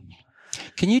thankful.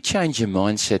 Can you change your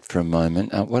mindset for a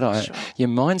moment? Sure. Your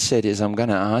mindset is, I'm going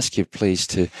to ask you, please,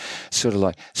 to sort of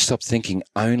like stop thinking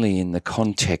only in the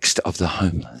context of the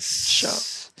homeless. Sure.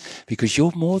 Because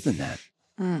you're more than that.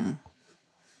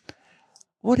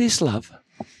 What is love?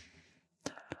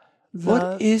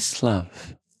 What is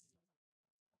love?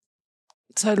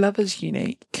 So love is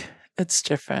unique. It's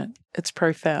different. It's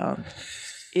profound.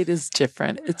 It is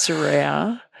different. It's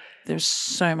rare. There's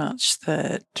so much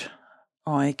that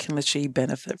I can literally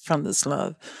benefit from this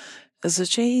love. It's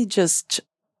actually just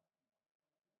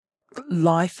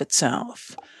life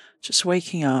itself. Just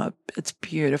waking up, it's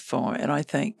beautiful. And I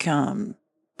think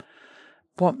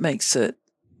what makes it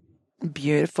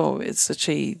beautiful is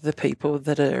actually the people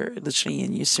that are literally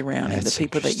in your surrounding, the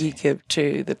people that you give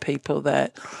to, the people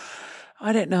that,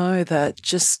 I don't know, that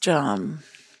just that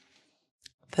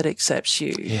accepts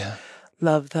you. Yeah.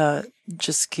 Love that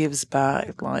just gives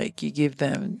back. Like you give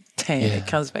them 10, it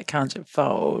comes back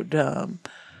 100-fold.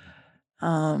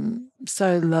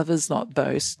 So love is not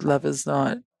boast. Love is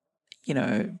not,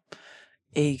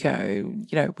 ego,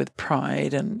 with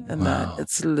pride and that.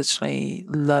 It's literally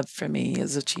love for me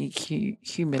is actually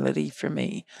humility for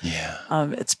me. Yeah.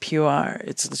 It's pure.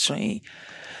 It's literally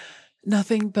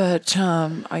nothing but,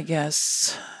 I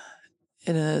guess,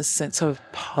 in a sense of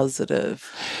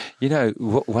positive.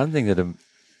 One thing that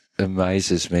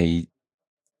amazes me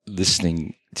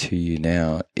listening to you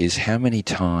now is how many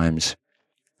times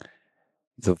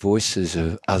the voices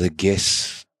of other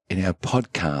guests in our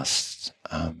podcasts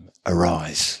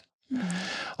arise.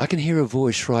 I can hear a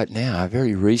voice right now, a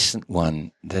very recent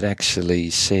one, that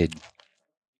actually said,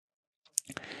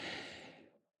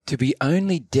 to be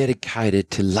only dedicated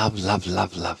to love,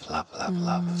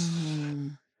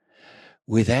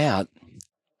 without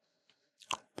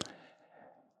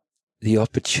the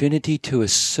opportunity to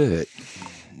assert,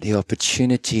 the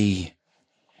opportunity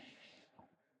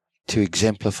to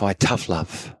exemplify tough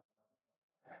love,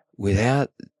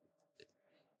 without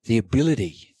the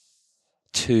ability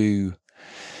to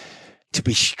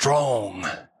be strong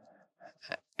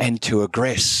and to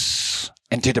aggress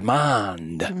and to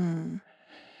demand.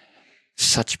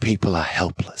 Such people are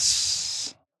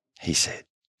helpless, he said.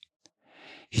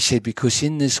 He said, because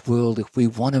in this world, if we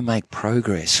want to make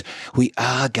progress, we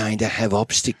are going to have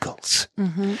obstacles.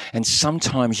 Mm-hmm. And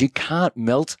sometimes you can't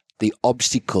melt the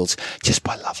obstacles just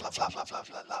by love.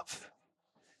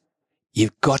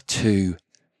 You've got to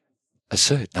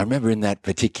assert. I remember in that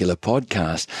particular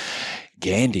podcast,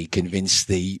 Gandhi convinced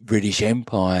the British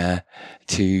Empire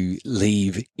to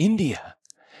leave India.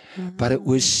 Mm-hmm. But it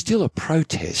was still a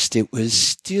protest. It was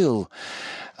still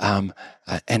an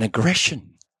aggression.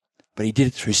 But he did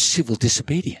it through civil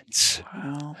disobedience.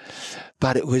 Wow.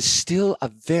 But it was still a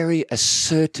very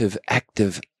assertive,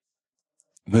 active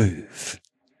move.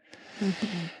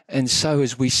 Mm-hmm. And so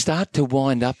as we start to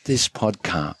wind up this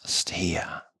podcast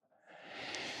here,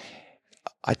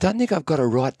 I don't think I've got a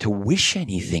right to wish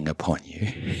anything upon you.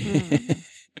 Mm.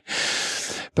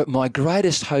 But my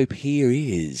greatest hope here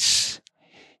is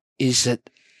that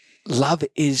love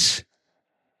is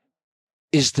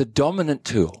the dominant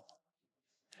tool.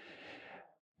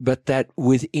 But that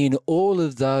within all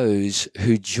of those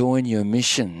who join your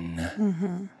mission,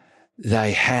 mm-hmm.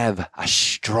 they have a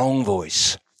strong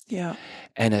voice,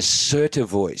 an assertive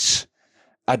voice,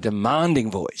 a demanding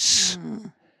voice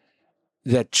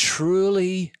that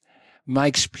truly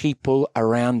makes people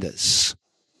around us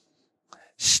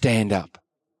stand up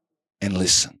and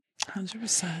listen.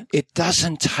 100%. It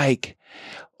doesn't take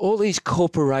all these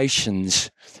corporations,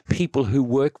 people who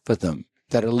work for them,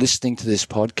 that are listening to this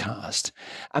podcast.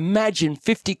 Imagine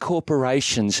 50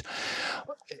 corporations,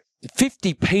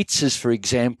 50 pizzas, for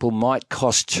example, might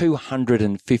cost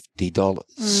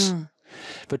 $250.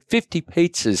 But 50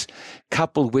 pizzas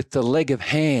coupled with the leg of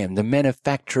ham, the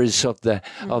manufacturers of the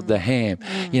ham,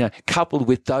 coupled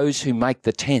with those who make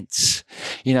the tents,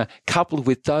 coupled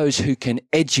with those who can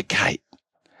educate.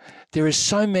 There are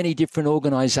so many different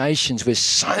organisations with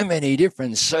so many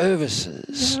different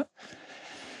services. Yeah.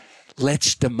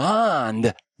 Let's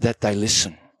demand that they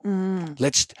listen.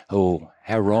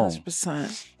 How wrong.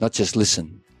 100%. Not just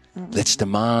listen. Let's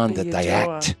demand that they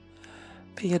act.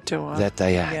 Be a doer. That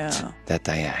they act. Yeah. That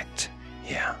they act.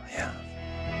 Yeah.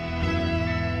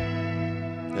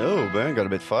 Oh, Bern got a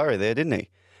bit fiery there, didn't he?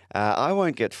 I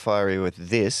won't get fiery with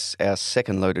this, our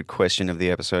second loaded question of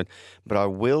the episode, but I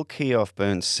will key off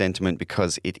Bern's sentiment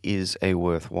because it is a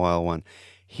worthwhile one.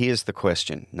 Here's the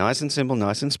question. Nice and simple,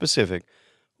 nice and specific.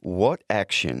 What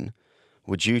action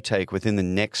would you take within the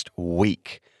next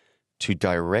week to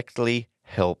directly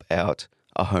help out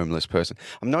a homeless person?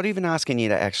 I'm not even asking you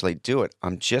to actually do it.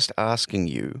 I'm just asking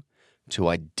you to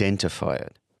identify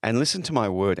it. And listen to my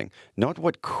wording. Not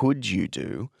what could you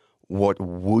do, what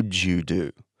would you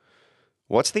do?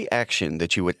 What's the action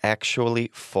that you would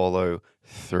actually follow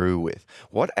through with?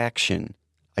 What action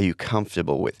are you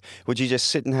comfortable with? Would you just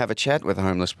sit and have a chat with a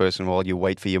homeless person while you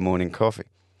wait for your morning coffee?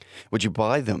 Would you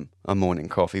buy them a morning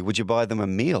coffee? Would you buy them a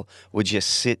meal? Would you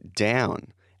sit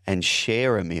down and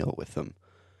share a meal with them?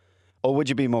 Or would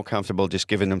you be more comfortable just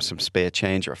giving them some spare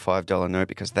change or a $5 note,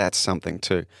 because that's something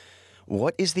too?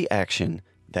 What is the action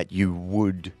that you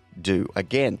would do?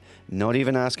 Again, not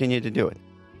even asking you to do it,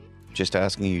 just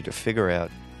asking you to figure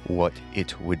out what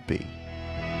it would be.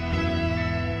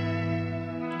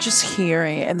 Just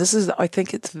hearing, and I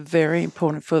think it's very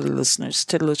important for the listeners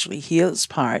to literally hear this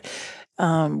part,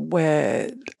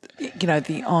 where,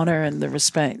 the honor and the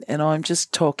respect. And I'm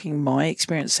just talking my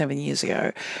experience 7 years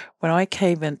ago. When I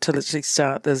came in to literally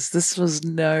start this was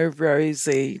no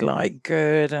rosy,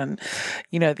 good. And,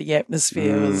 the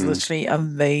atmosphere was literally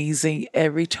amazing.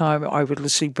 Every time I would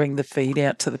literally bring the feed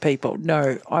out to the people.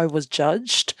 No, I was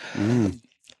judged.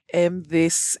 M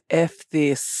this, F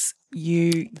this.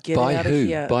 You get out of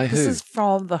here. By who? This is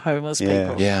from the homeless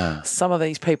people. Yeah. Some of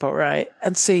these people, right?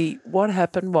 And see, what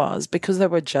happened was, because they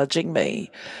were judging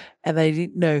me and they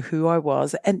didn't know who I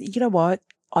was. And you know what?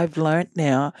 I've learned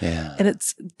now. Yeah. And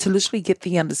it's to literally get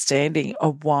the understanding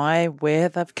of where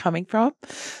they're coming from.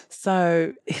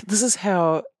 So this is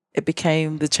how it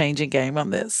became the changing game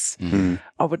on this. Mm-hmm.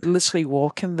 I would literally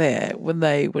walk in there when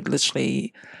they would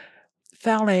literally...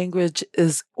 Foul language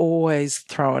is always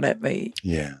thrown at me.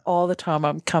 Yeah. All the time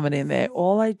I'm coming in there.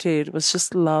 All I did was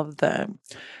just love them.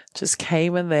 Just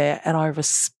came in there and I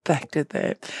respected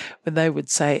them. When they would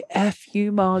say, F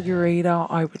you, Margarita,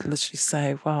 I would literally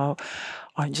say, well,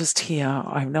 I'm just here.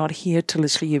 I'm not here to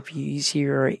literally abuse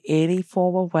you or any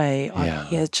form of way. I'm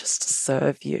here just to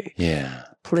serve you. Yeah.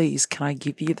 Please, can I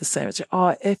give you the sandwich?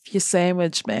 Oh, F your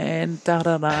sandwich, man.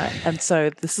 Da-da-da. And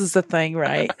so this is the thing,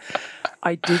 right?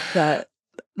 I did that.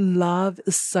 Love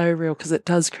is so real because it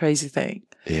does crazy things.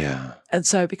 Yeah. And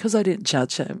so because I didn't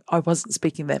judge him, I wasn't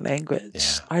speaking that language.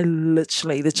 Yeah. I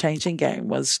literally, the changing game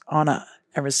was honor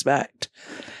and respect.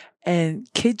 And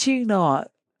kid you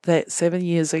not, that 7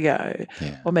 years ago,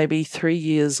 or maybe 3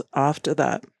 years after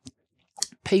that,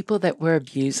 people that were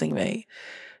abusing me,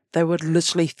 they would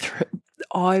literally,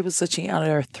 I was literally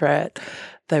under a threat.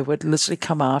 They would literally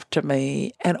come after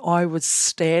me and I would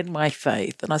stand my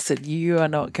faith. And I said, you are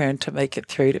not going to make it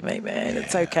through to me, man.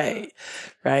 It's okay.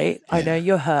 Right? I know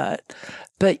you're hurt.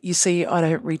 But you see, I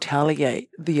don't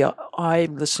retaliate.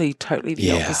 I'm literally totally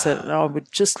the opposite. And I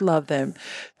would just love them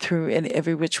through in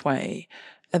every which way.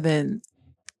 And then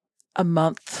a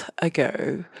month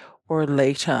ago or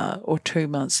later or 2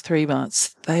 months, 3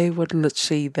 months, they would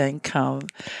literally then come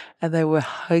and they would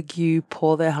hug you,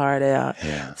 pour their heart out.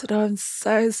 Yeah. Said, I'm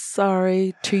so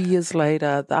sorry. 2 years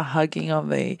later, they're hugging on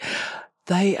me.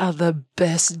 They are the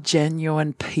best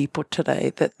genuine people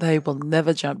today that they will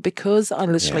never jump because I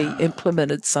literally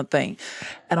implemented something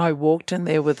and I walked in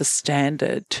there with a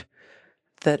standard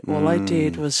that all I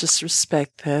did was just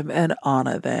respect them and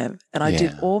honor them. And I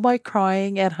did all my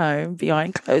crying at home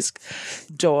behind closed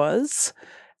doors.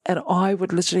 And I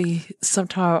would literally,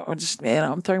 sometimes I just, man,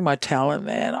 I'm throwing my towel in,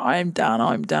 man. I'm done.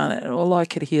 And all I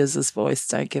could hear is this voice,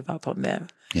 don't give up on them.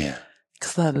 Yeah.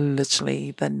 Because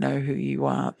they know who you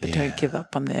are, but don't give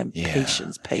up on them. Yeah.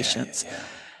 Patience. Yeah.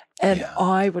 And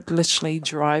I would literally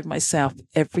drive myself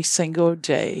every single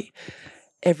day,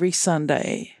 every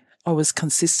Sunday. I was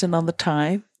consistent on the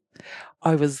time.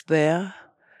 I was there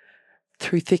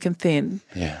through thick and thin.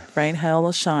 Yeah. Rain, hail,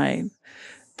 or shine.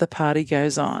 The party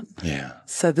goes on. Yeah.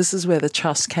 So this is where the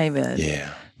trust came in.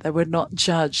 Yeah. They were not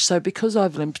judged. So because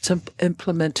I've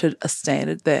implemented a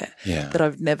standard there, that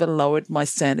I've never lowered my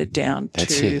standard down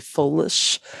to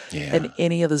foolish and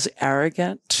any others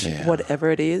arrogant,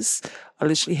 whatever it is, I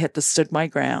literally had to stood my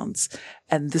grounds.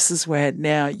 And this is where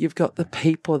now you've got the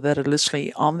people that are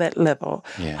literally on that level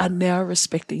are now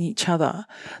respecting each other.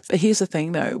 But here's the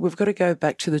thing though, we've got to go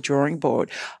back to the drawing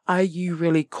board. Are you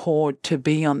really called to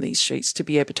be on these streets to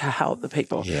be able to help the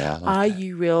people? Are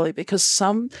you really? Because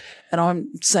some, and I'm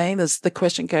saying this, the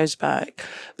question goes back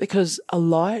because a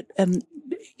lot, and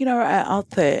you know,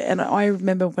 out there. And I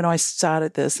remember when I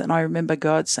started this, and I remember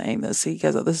God saying this. He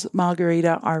goes, "This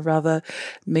Margarita, I'd rather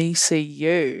me see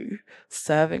you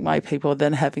serving my people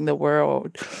than having the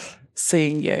world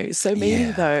seeing you." So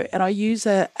meaning though, and I use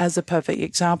that as a perfect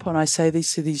example, and I say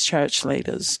this to these church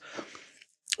leaders: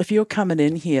 if you're coming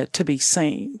in here to be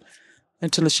seen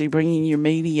and to literally bringing your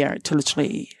media to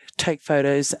literally take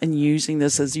photos and using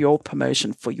this as your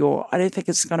promotion for I don't think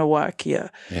it's going to work here.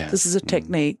 This is a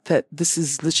technique that this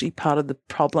is literally part of the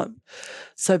problem.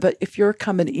 So, but if you're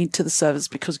coming into the service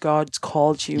because God's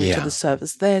called you into the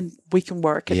service, then we can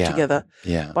work it together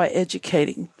by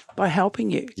educating, by helping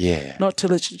you, not to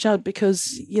literally judge,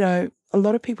 because, you know, a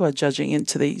lot of people are judging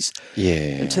into these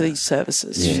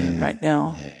services right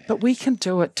now, but we can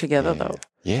do it together though.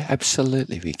 Yeah,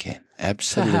 absolutely we can.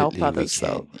 Absolutely. To help others,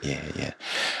 though. Yeah.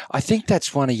 I think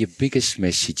that's one of your biggest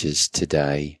messages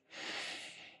today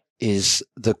is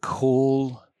the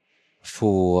call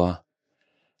for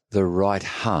the right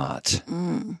heart.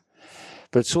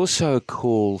 But it's also a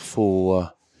call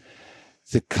for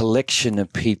the collection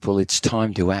of people. It's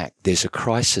time to act. There's a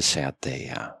crisis out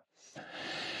there.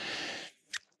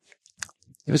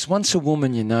 There was once a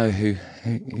woman, you know, who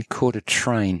caught a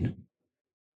train.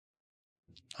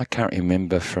 I can't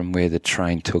remember from where the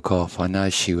train took off. I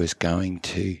know she was going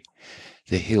to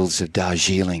the hills of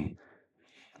Darjeeling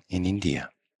in India.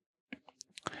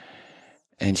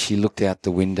 And she looked out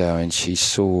the window and she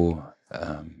saw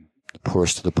the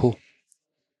poorest of the poor.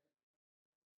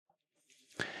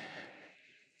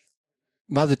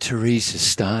 Mother Teresa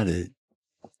started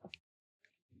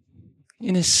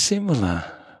in a similar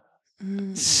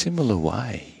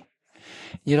way.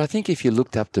 Yet I think if you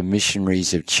looked up the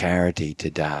missionaries of charity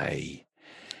today,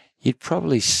 you'd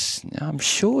probably, I'm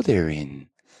sure they're in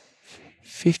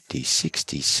 50,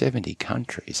 60, 70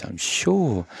 countries. I'm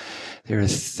sure there are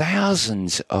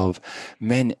thousands of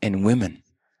men and women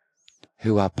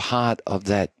who are part of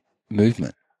that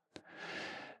movement,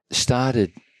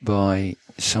 started by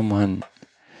someone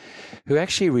who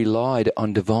actually relied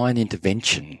on divine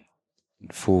intervention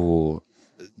for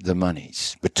the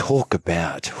monies. But talk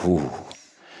about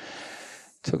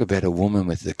a woman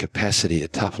with the capacity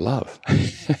of tough love.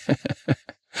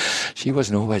 She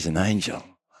wasn't always an angel.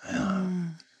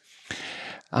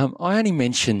 I only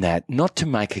mention that not to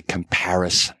make a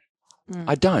comparison.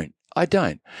 I don't.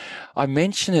 I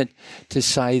mention it to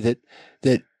say that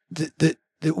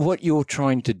what you're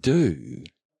trying to do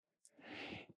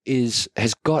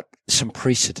has got some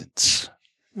precedence,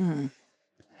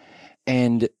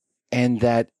 and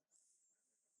that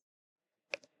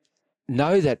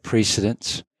know that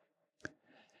precedence,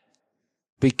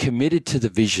 be committed to the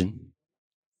vision,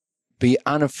 be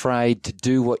unafraid to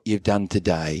do what you've done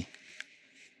today,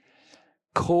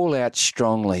 call out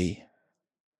strongly,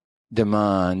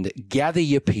 demand, gather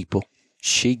your people.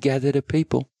 She gathered her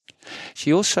people.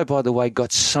 She also, by the way,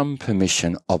 got some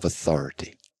permission of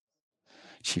authority.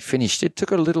 She finished it.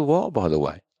 Took her a little while, by the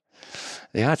way.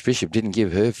 The Archbishop didn't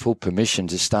give her full permission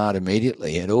to start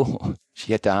immediately at all.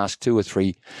 She had to ask 2 or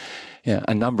 3,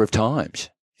 a number of times,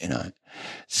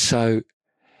 So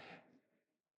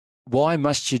why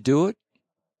must you do it?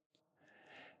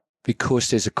 Because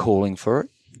there's a calling for it.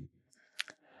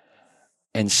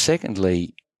 And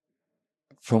secondly,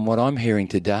 from what I'm hearing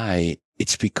today,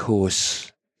 it's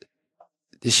because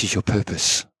this is your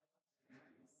purpose.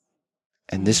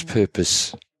 And this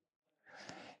purpose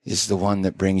is the one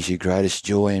that brings you greatest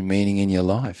joy and meaning in your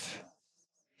life.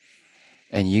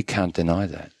 And you can't deny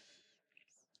that.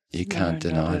 You can't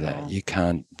deny that. You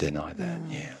can't deny that,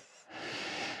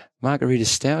 Margarita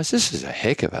Stowers, this is a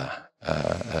heck of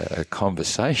a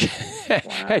conversation. Wow.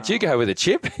 How'd you go with it,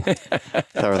 Chip?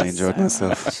 Thoroughly enjoyed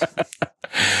myself.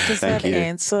 Does that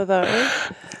answer, though?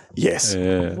 Yes.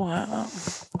 Wow.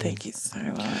 Thank you so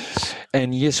much.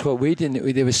 And yes,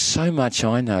 there was so much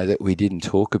I know that we didn't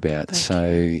talk about.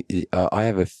 I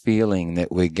have a feeling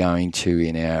that we're going to,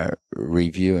 in our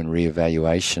review and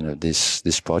reevaluation of this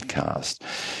podcast,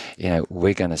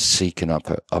 we're going to seek an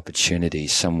opportunity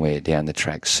somewhere down the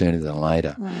track sooner than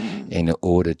later in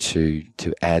order to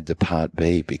add the part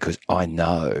B, because I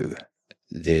know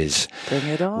Bring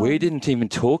it on. We didn't even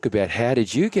talk about how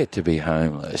did you get to be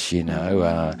homeless, you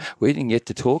know. We didn't get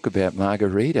to talk about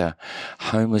Margarita,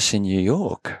 homeless in New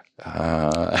York.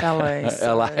 LA.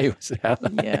 LA.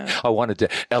 Yeah. I wanted to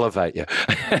elevate you.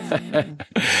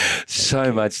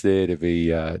 So much there to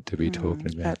be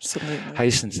talking about. Absolutely.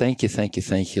 Hasten, thank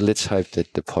you. Let's hope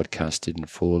that the podcast didn't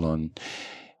fall on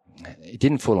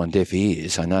deaf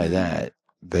ears. I know that,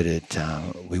 but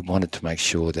we wanted to make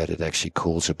sure that it actually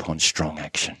calls upon strong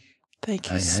action.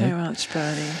 Thank you so much,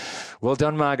 Bernie. Well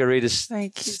done, Margarita.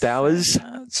 Thank you Stowers. so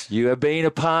much. You have been a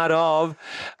part of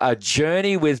a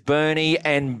journey with Bernie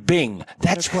and Bing.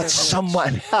 That's what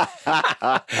someone.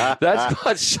 That's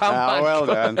what someone. Well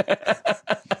done.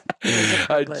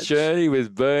 A journey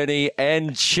with Bernie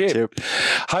and Chip.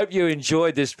 Hope you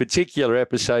enjoyed this particular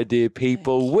episode, dear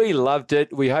people. We loved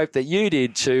it. We hope that you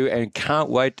did too, and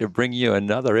can't wait to bring you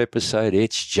another episode.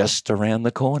 It's just around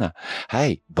the corner.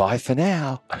 Hey, bye for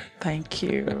now. Thank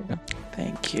you.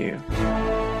 Thank you.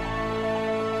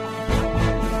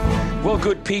 Well,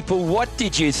 good people, what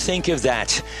did you think of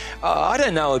that? I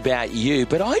don't know about you,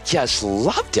 but I just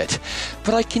loved it.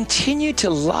 But I continue to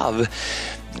love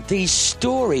these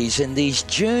stories and these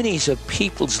journeys of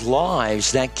people's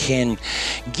lives that can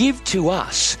give to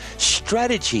us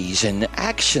strategies and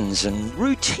actions and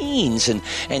routines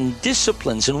and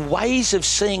disciplines and ways of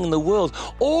seeing the world,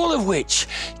 all of which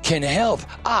can help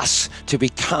us to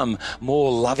become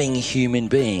more loving human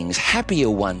beings, happier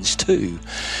ones too.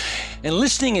 And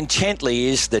listening intently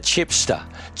is the Chipster,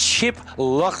 Chip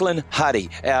Lachlan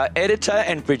Huddy, our editor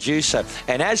and producer.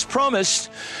 And as promised,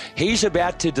 he's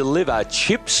about to deliver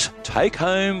Chip's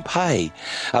take-home pay,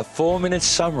 a 4-minute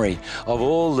summary of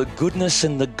all the goodness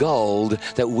and the gold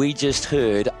that we just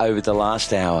heard over the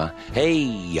last hour.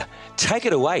 Hey, take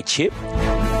it away, Chip.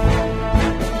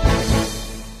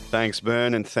 Thanks,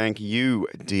 Bern, and thank you,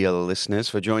 dear listeners,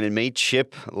 for joining me,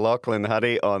 Chip Lachlan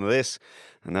Huddy, on this,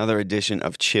 another edition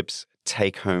of Chip's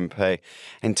Take-Home Pay.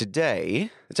 And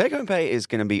today, the take-home pay is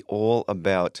going to be all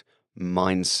about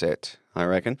mindset, I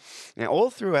reckon. Now, all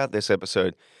throughout this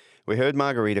episode, we heard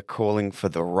Margarita calling for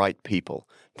the right people,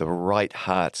 the right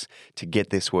hearts to get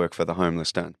this work for the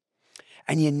homeless done.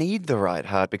 And you need the right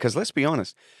heart because, let's be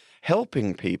honest,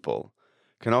 helping people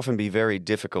can often be very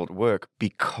difficult work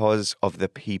because of the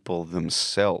people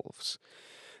themselves.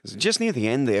 Just near the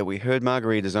end there, we heard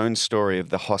Margarita's own story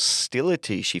of the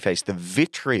hostility she faced, the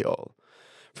vitriol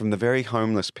from the very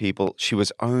homeless people she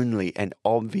was only and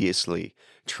obviously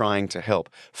trying to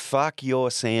help. Fuck your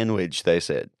sandwich, they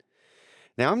said.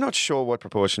 Now, I'm not sure what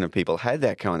proportion of people had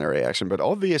that kind of reaction, but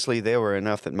obviously there were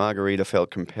enough that Margarita felt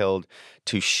compelled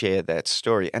to share that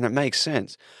story. And it makes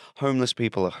sense. Homeless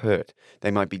people are hurt.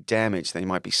 They might be damaged. They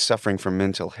might be suffering from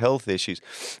mental health issues.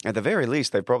 At the very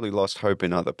least, they've probably lost hope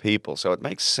in other people. So it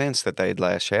makes sense that they'd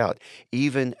lash out,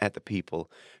 even at the people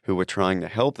who were trying to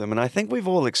help them. And I think we've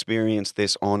all experienced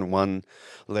this on one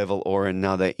level or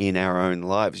another in our own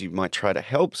lives. You might try to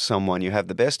help someone, you have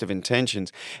the best of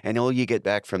intentions, and all you get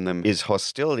back from them is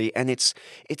hostility, and it's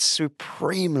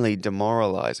supremely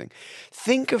demoralizing.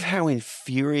 Think of how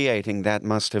infuriating that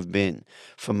must have been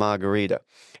for Margarita.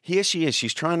 Here she is,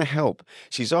 she's trying to help.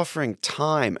 She's offering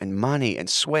time and money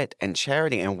and sweat and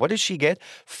charity, and what does she get?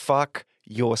 Fuck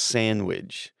your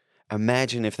sandwich.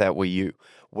 Imagine if that were you.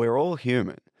 We're all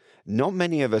human. Not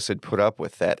many of us had put up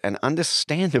with that, and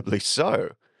understandably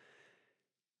so.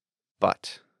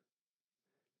 But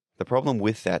the problem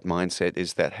with that mindset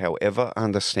is that however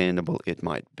understandable it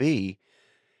might be,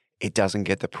 it doesn't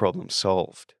get the problem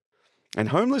solved. And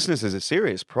homelessness is a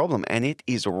serious problem, and it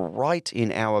is right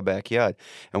in our backyard.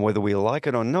 And whether we like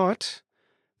it or not,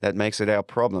 that makes it our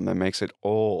problem and makes it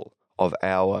all of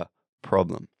our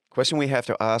problem. Question we have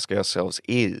to ask ourselves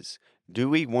is, do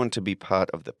we want to be part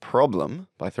of the problem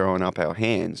by throwing up our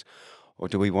hands, or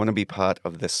do we want to be part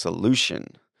of the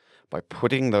solution by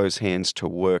putting those hands to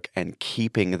work and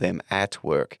keeping them at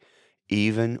work,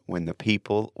 even when the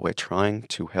people we're trying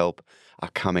to help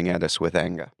are coming at us with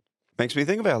anger? Makes me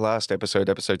think of our last episode,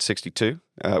 episode 62,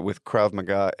 with Krav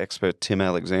Maga expert Tim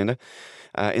Alexander.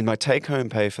 In my take-home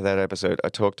pay for that episode, I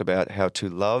talked about how to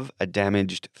love a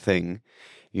damaged thing,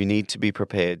 you need to be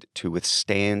prepared to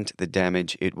withstand the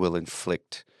damage it will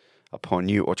inflict upon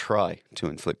you, or try to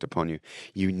inflict upon you.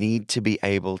 You need to be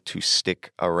able to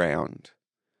stick around.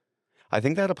 I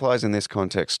think that applies in this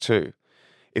context too.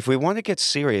 If we want to get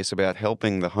serious about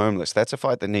helping the homeless, that's a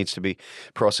fight that needs to be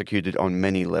prosecuted on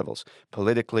many levels,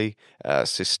 politically,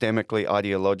 systemically,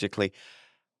 ideologically,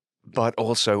 but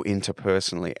also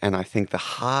interpersonally. And I think the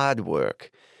hard work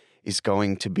is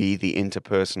going to be the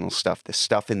interpersonal stuff, the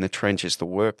stuff in the trenches, the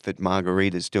work that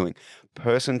Margarita's doing,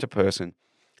 person to person,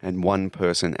 and one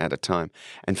person at a time.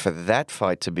 And for that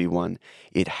fight to be won,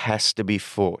 it has to be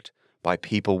fought by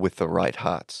people with the right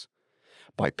hearts,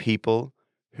 by people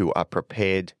who are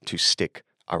prepared to stick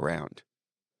around.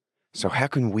 So how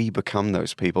can we become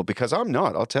those people? Because I'm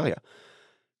not, I'll tell you,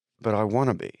 but I want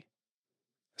to be.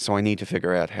 So I need to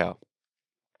figure out how.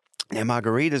 Now,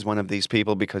 Margarita is one of these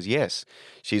people because, yes,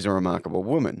 she's a remarkable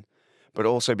woman, but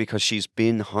also because she's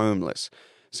been homeless.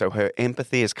 So her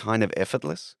empathy is kind of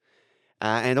effortless.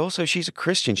 And also she's a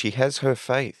Christian. She has her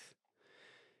faith.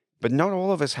 But not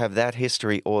all of us have that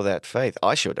history or that faith.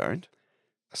 I sure don't.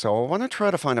 So I want to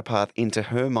try to find a path into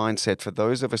her mindset for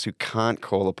those of us who can't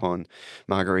call upon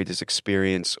Margarita's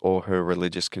experience or her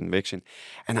religious conviction.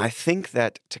 And I think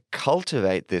that to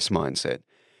cultivate this mindset,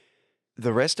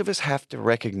 the rest of us have to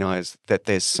recognize that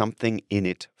there's something in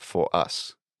it for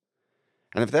us.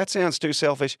 And if that sounds too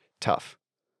selfish, tough.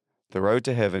 The road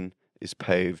to heaven is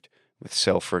paved with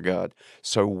self-regard.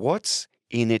 So what's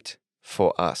in it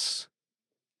for us?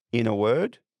 In a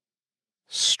word,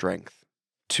 strength.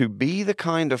 To be the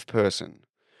kind of person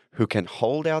who can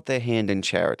hold out their hand in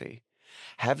charity,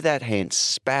 have that hand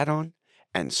spat on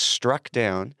and struck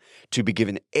down, to be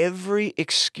given every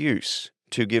excuse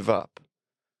to give up,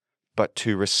 but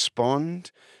to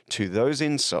respond to those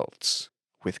insults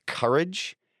with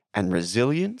courage and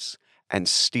resilience and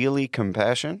steely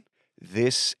compassion.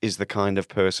 This is the kind of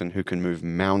person who can move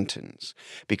mountains,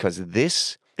 because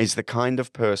this is the kind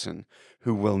of person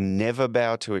who will never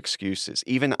bow to excuses,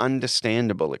 even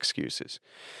understandable excuses.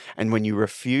 And when you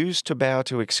refuse to bow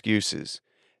to excuses,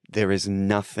 there is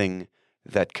nothing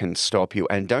that can stop you.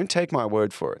 And don't take my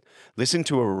word for it. Listen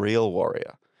to a real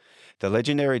warrior. The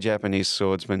legendary Japanese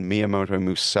swordsman Miyamoto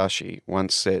Musashi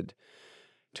once said,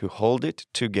 "To hold it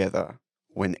together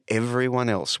when everyone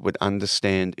else would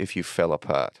understand if you fell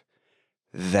apart.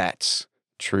 That's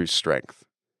true strength."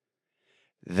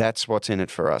 That's what's in it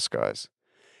for us, guys.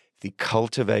 The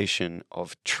cultivation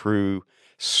of true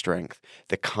strength,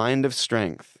 the kind of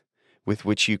strength with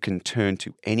which you can turn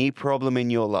to any problem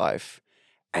in your life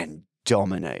and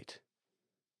dominate.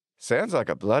 Sounds like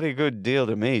a bloody good deal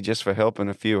to me just for helping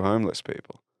a few homeless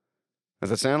people.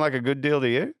 Does it sound like a good deal to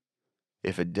you?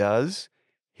 If it does,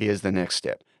 here's the next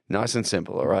step. Nice and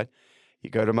simple, all right?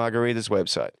 You go to Margarita's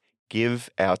website,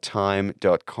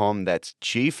 giveourtime.com. That's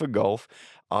G for golf,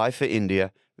 I for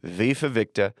India, V for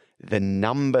Victor, the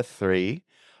number 3,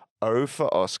 O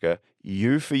for Oscar,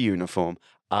 U for uniform,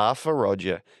 R for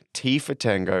Roger, T for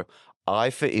Tango,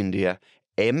 I for India,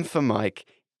 M for Mike,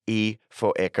 E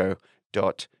for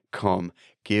Echo.com.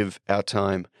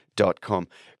 Giveourtime.com.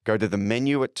 Go to the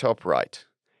menu at top right,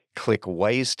 click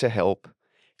Ways to Help,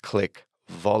 click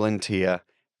Volunteer,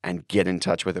 and get in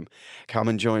touch with them. Come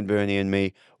and join Bernie and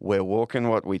me. We're walking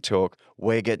what we talk.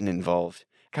 We're getting involved.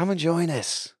 Come and join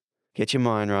us. Get your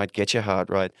mind right. Get your heart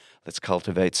right. Let's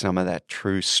cultivate some of that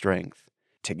true strength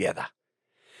together.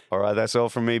 All right, that's all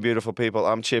from me, beautiful people.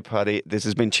 I'm Chip Huddy. This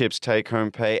has been Chip's Take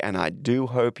Home Pay, and I do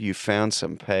hope you found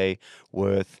some pay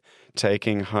worth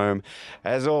taking home.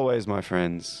 As always, my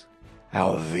friends,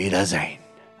 auf Wiedersehen.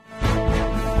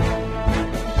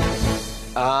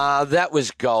 That was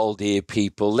gold, dear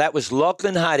people. That was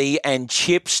Lachlan Huddy and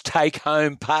Chip's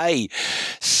take-home pay.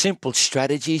 Simple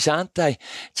strategies, aren't they?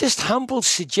 Just humble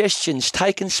suggestions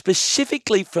taken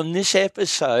specifically from this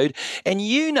episode. And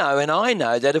you know and I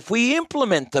know that if we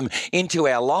implement them into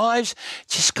our lives,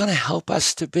 it's just going to help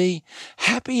us to be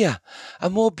happier,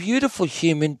 a more beautiful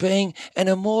human being, and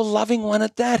a more loving one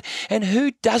at that. And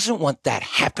who doesn't want that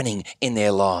happening in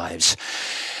their lives?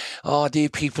 Oh, dear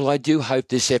people, I do hope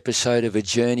this episode of A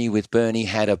Journey with Bernie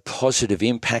had a positive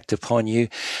impact upon you.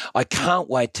 I can't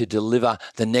wait to deliver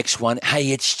the next one.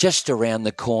 Hey, it's just around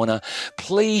the corner.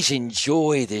 Please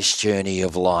enjoy this journey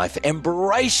of life.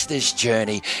 Embrace this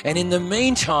journey. And in the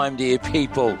meantime, dear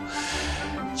people,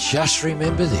 just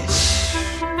remember this.